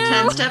do I do?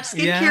 10-step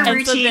skincare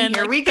routine. So then,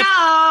 here we go.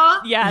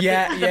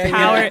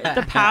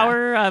 The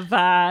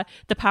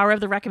power of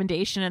the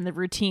recommendation and the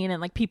routine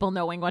and like people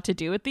knowing what to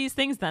do with these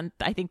things. Then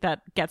I think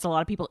that gets a lot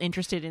of people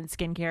interested in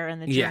skincare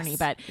and the journey.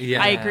 But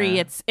I agree,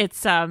 it's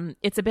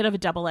a bit of a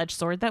double-edged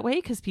sword that way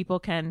because people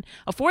can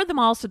afford them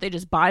all, so they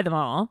just buy them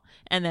all,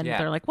 and then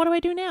they're like, what do I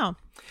do now?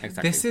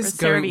 Exactly. This is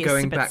going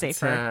back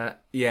to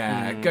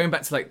going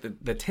back to like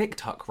the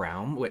TikTok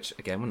realm, which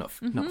again we're not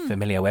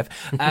familiar with.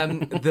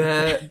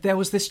 There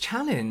was this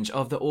challenge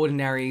of The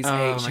Ordinary's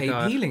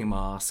AHA peeling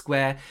mask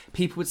where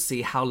people would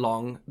see how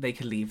long they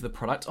could leave the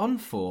product on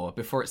for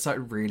before it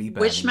started really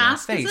burning Which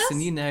mask their face. is this?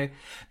 And you know,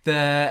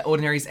 the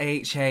Ordinary's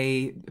AHA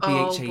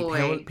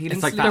peeling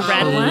it's like the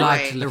red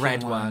one? the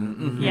red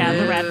one. Yeah,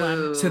 the red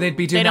one. So they'd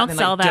be doing they don't that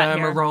sell like that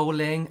derma here.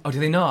 rolling. Oh, do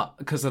they not?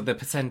 Because of the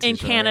percentage. In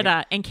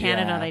Canada,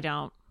 they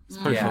don't. It's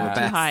probably for the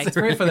best. High. It's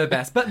probably for the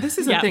best. But this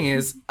is the thing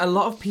is, a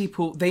lot of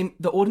people,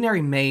 The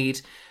Ordinary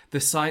made the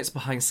science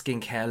behind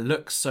skincare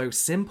look so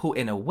simple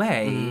in a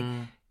way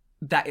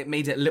that it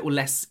made it a little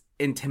less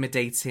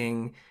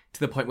intimidating to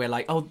the point where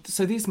like, oh,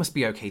 so these must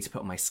be okay to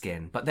put on my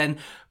skin. But then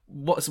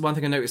what's one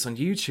thing I noticed on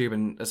YouTube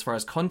and as far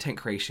as content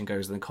creation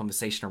goes and the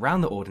conversation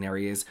around The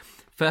Ordinary is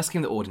first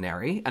came The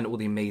Ordinary and all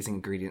the amazing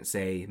ingredients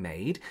they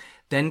made.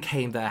 Then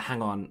came the,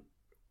 hang on,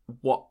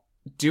 what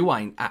do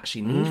I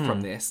actually need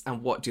from this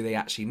and what do they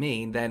actually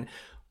mean? Then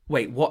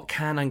wait, what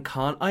can and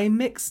can't I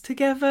mix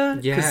together?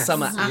 Because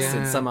some are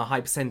acid, some are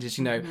high percentage,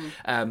 you know,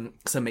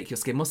 some make your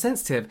skin more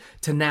sensitive.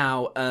 To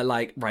now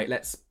like, right,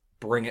 let's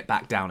bring it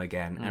back down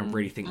again and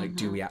really think like,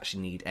 do we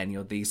actually need any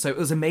of these? So it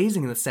was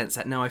amazing in the sense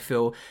that now I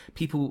feel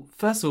people,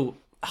 first of all,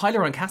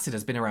 hyaluronic acid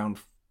has been around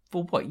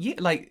for what year?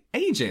 Like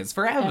ages,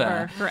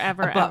 forever.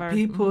 But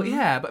people,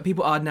 but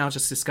people are now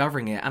just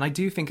discovering it. And I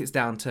do think it's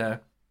down to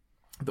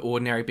The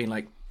Ordinary being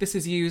like, this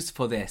is used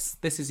for this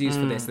is used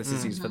for this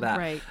is used for that.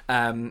 Right.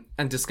 And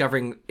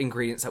discovering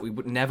ingredients that we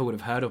never would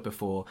have heard of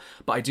before.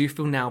 But I do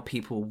feel now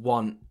people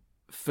want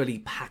fully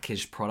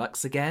packaged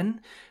products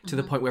again, to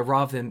the point where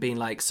rather than being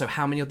like, so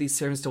how many of these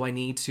serums do I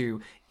need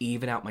to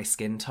even out my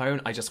skin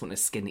tone, I just want a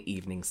skin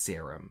evening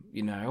serum,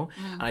 you know?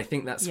 And I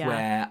think that's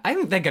where I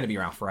think they're going to be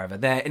around forever.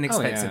 They're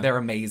inexpensive, they're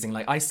amazing.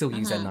 Like, I still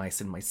use their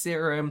Nice in my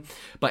serum,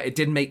 but it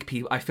did make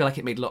people, I feel like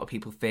it made a lot of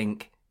people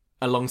think,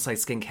 alongside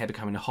skincare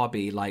becoming a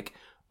hobby, like,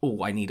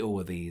 oh, I need all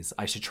of these.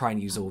 I should try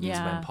and use all these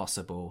when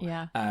possible.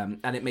 Yeah.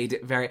 And it made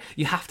it very...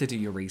 You have to do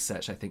your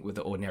research, I think, with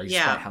The Ordinary,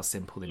 despite how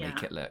simple they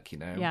make it look, you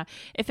know? Yeah.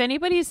 If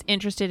anybody's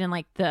interested in,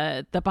 like,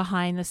 the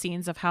behind the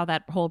scenes of how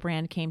that whole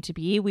brand came to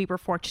be, we were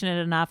fortunate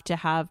enough to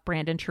have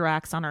Brandon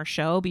Truax on our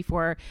show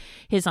before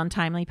his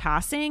untimely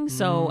passing.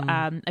 So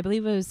I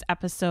believe it was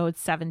episode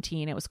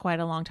 17. It was quite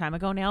a long time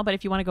ago now. But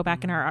if you want to go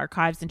back in our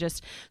archives and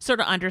just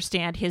sort of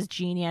understand his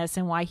genius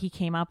and why he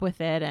came up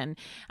with it and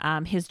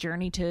his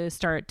journey to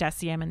start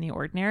Deciem in The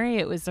Ordinary,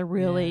 it was a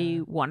really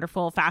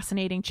wonderful,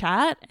 fascinating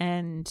chat,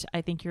 and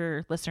I think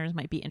your listeners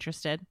might be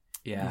interested.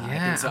 Yeah, I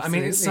think so. I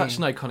mean, it's such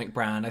an iconic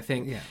brand. I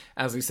think,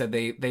 as we said,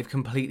 they've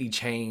completely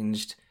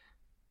changed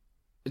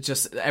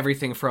just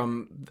everything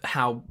from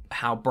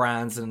how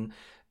brands and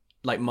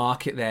like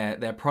market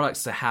their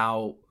products to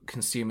how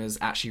consumers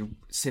actually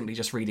simply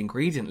just read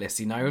ingredient lists,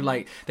 you know?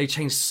 Like, they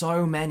changed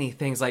so many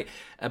things, like,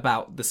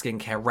 about the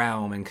skincare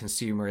realm and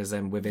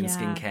consumerism within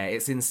skincare.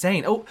 It's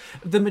insane. Oh,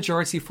 the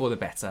majority for the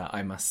better,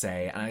 I must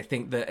say. And I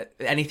think that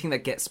anything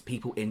that gets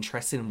people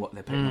interested in what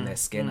they're putting on their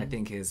skin, I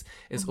think is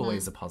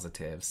always a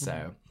positive.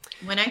 So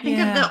when I think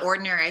of The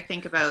Ordinary, I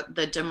think about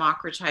the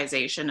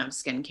democratization of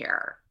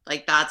skincare.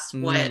 Like, that's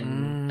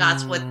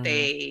what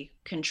they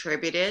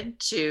contributed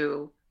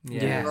to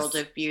the world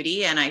of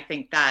beauty. And I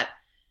think that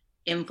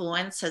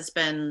influence has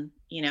been,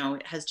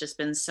 has just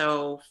been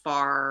so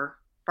far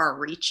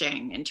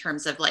reaching in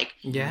terms of like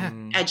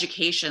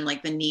education,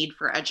 like the need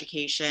for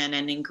education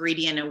and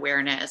ingredient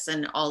awareness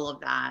and all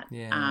of that.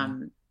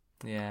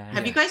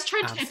 Have you guys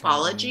tried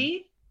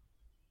Typology?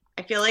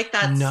 I feel like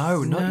that's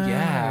not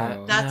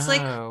yet. That's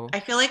like, I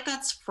feel like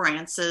that's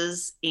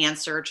France's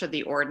answer to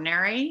The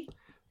Ordinary.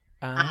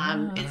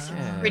 It's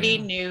a pretty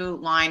new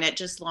line. It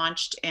just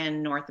launched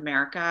in North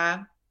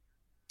America.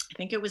 I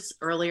think it was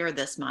earlier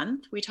this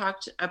month. We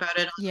talked about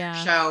it on the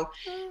show.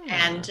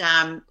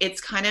 And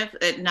it's kind of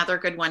another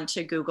good one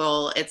to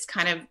Google. It's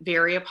kind of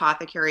very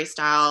apothecary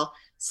style,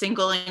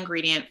 single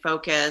ingredient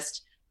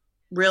focused,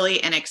 really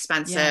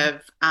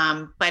inexpensive.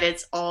 But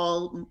it's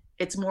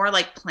more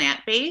like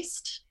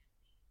plant-based.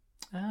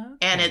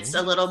 And it's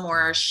a little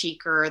more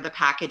chicer, the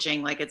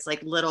packaging, like it's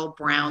like little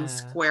brown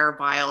square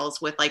vials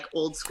with like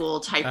old school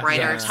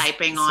typewriter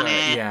typing on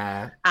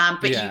it.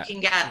 But you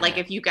can get like,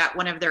 if you get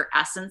one of their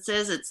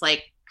essences, it's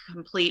like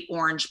complete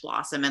orange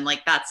blossom, and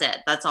like that's it,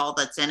 that's all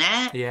that's in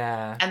it.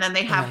 And then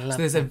they have but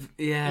they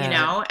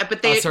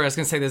I was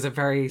gonna say there's a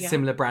very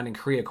similar brand in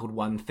Korea called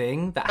One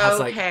Thing that has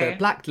like the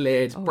black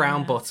lid,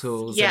 brown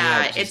bottles,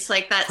 and, it's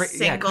like that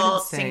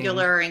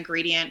singular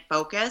ingredient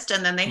focused.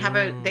 And then they have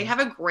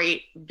a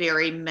great,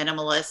 very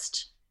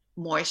minimalist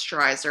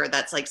moisturizer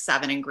that's like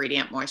 7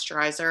 ingredient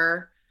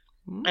moisturizer.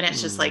 And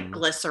it's just like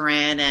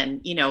glycerin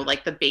and,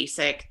 like the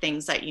basic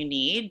things that you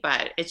need,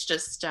 but it's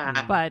just,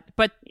 but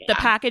the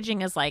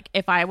packaging is like,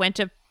 if I went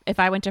to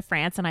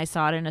France and I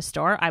saw it in a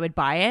store, I would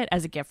buy it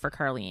as a gift for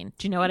Carlene.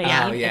 Do you know what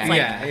I mean?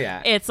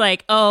 It's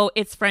like,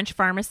 it's French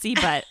pharmacy,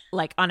 but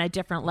like on a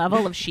different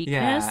level of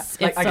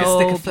chicness. Like, it's I so could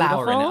stick a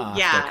flower beautiful. in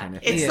it after, kind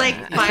of. It's like,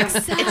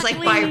 it's like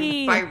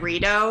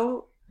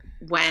Byredo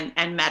went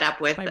and met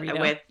up with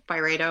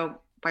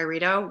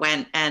Byredo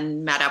went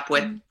and met up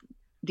with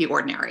The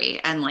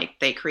Ordinary, and like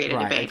they created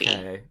a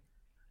baby.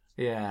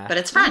 But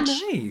it's French.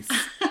 Nice.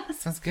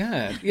 Sounds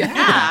good.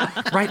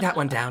 Write that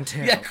one down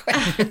too.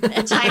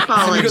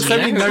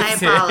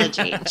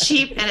 Typology.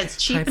 Cheap, and it's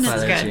cheap and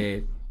it's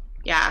good.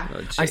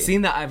 I've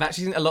seen that. I've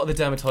actually seen a lot of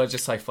the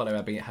dermatologists I follow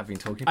have been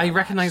talking about I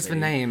recognise the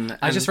name.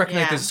 I just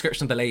recognise the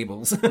description of the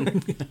labels.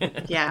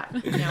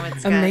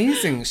 It's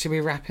amazing. Good. Should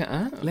we wrap it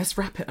up? Let's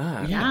wrap it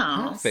up.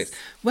 Perfect.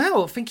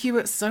 Well, thank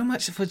you so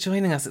much for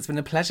joining us. It's been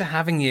a pleasure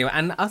having you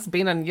and us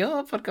being on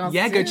your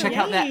podcast. Go check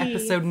out that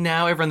episode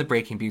now over on the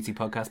Breaking Beauty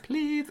podcast,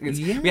 please.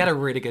 We had a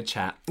really good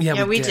chat.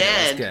 Yeah, we did.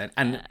 It was good.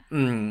 And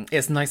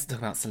it's nice to talk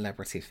about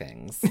celebrity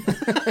things.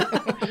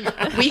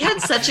 We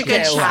had such a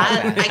good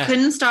chat. I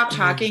couldn't stop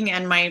talking,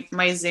 and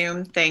my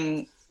Zoom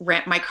thing,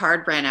 my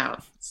card ran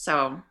out.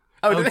 So.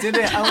 Did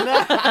it? Oh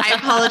no! I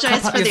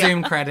apologize for the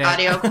Zoom credit.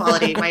 Audio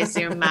quality. My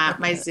Zoom.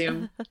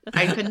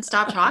 I couldn't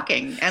stop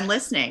talking and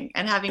listening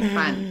and having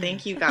fun.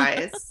 Thank you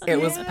guys.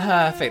 It was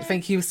perfect.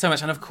 Thank you so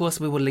much. And of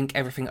course, we will link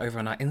everything over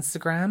on our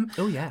Instagram.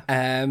 Oh yeah.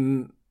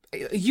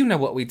 You know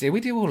what we do.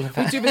 We do all of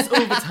that. We do this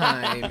all the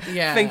time.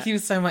 Yeah. Thank you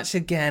so much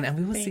again, and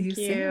we will see you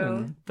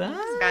soon. Bye.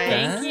 Thanks, guys.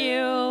 Thank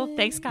you.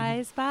 Thanks,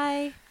 guys.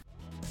 Bye.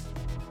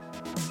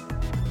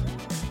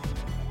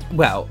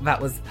 Well, that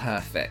was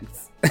perfect.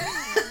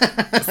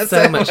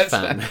 So much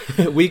fun.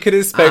 We could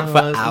have spoke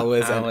for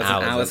hours and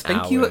hours.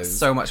 Thank you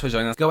so much for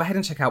joining us. Go ahead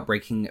and check out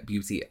Breaking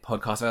Beauty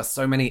podcast. There are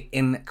so many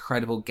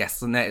incredible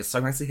guests on there. It's so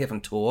nice to hear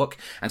them talk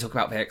and talk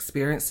about their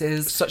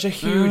experiences. Such a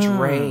huge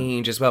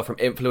range as well, from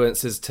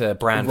influencers to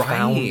brand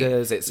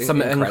founders. It's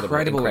some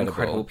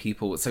incredible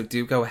people. So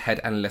do go ahead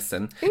and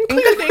listen.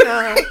 Including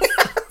us.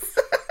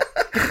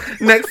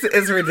 Next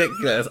is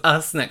ridiculous.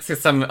 Us next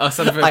is some of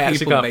the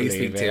people they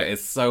speak to.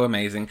 It's so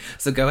amazing.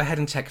 So go ahead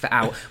and check that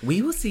out.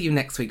 We will see you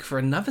next week for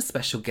another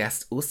special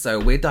guest. Also,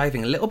 we're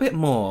diving a little bit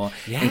more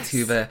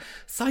into the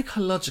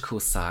psychological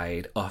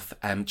side of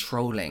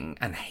trolling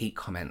and hate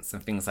comments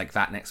and things like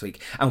that next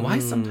week, and why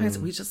sometimes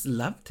we just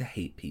love to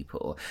hate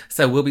people.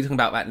 So we'll be talking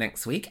about that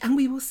next week, and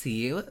we will see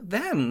you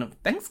then.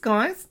 Thanks,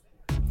 guys.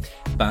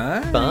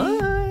 Bye.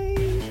 Bye.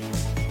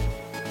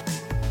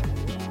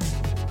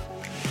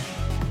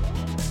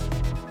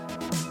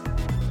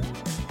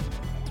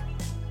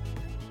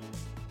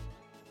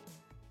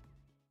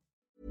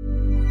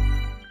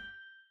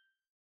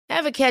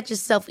 Ever catch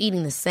yourself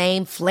eating the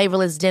same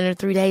flavorless dinner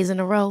 3 days in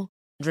a row?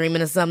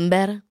 Dreaming of something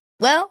better?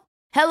 Well,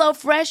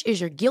 HelloFresh is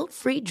your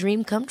guilt-free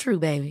dream come true,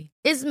 baby.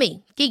 It's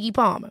me, Keke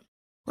Palmer.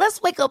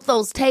 Let's wake up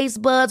those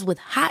taste buds with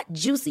hot,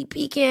 juicy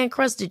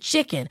pecan-crusted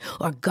chicken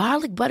or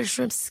garlic butter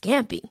shrimp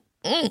scampi.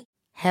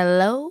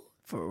 Hello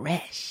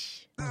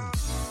Fresh.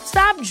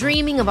 Stop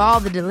dreaming of all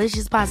the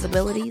delicious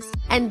possibilities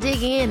and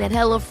dig in at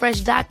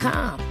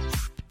HelloFresh.com.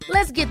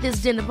 Let's get this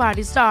dinner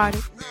party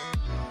started.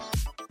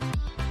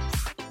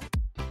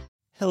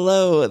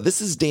 Hello,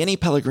 this is Danny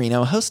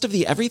Pellegrino, host of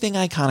the Everything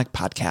Iconic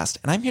podcast,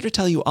 and I'm here to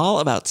tell you all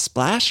about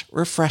Splash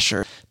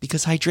Refresher,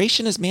 because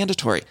hydration is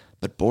mandatory,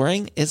 but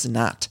boring is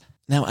not.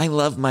 Now, I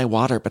love my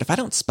water, but if I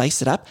don't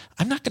spice it up,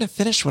 I'm not going to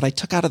finish what I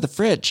took out of the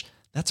fridge.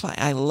 That's why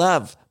I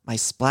love my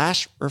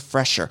Splash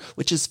Refresher,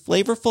 which is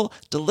flavorful,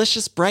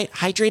 delicious, bright,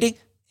 hydrating,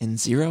 and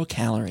 0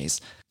 calories.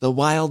 The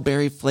wild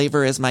berry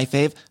flavor is my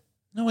fave.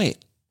 No,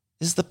 wait,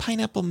 is the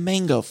pineapple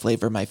mango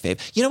flavor my fave?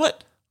 You know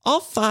what? All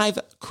 5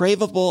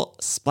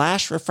 craveable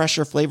Splash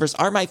Refresher flavors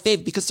are my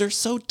fave because they're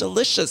so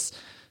delicious.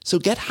 So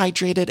get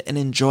hydrated and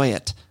enjoy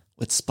it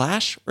with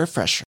Splash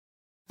Refresher.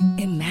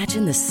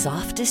 Imagine the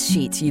softest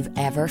sheets you've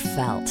ever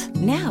felt.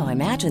 Now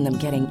imagine them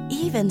getting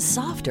even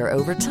softer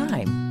over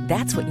time.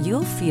 That's what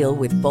you'll feel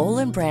with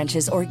Boll &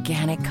 Branch's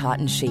organic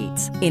cotton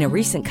sheets. In a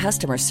recent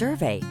customer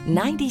survey,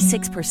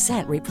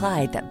 96%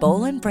 replied that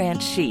Boll &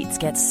 Branch sheets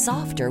get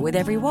softer with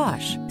every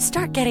wash.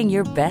 Start getting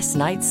your best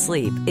night's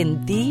sleep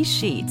in these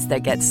sheets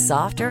that get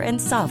softer and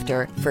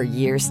softer for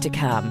years to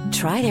come.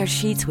 Try their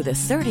sheets with a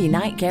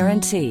 30-night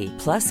guarantee.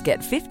 Plus, get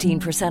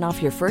 15%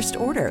 off your first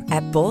order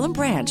at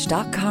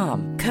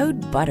bollandbranch.com.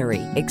 Code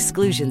BUTTERY.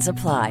 Exclusions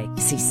apply.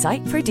 See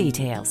site for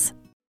details.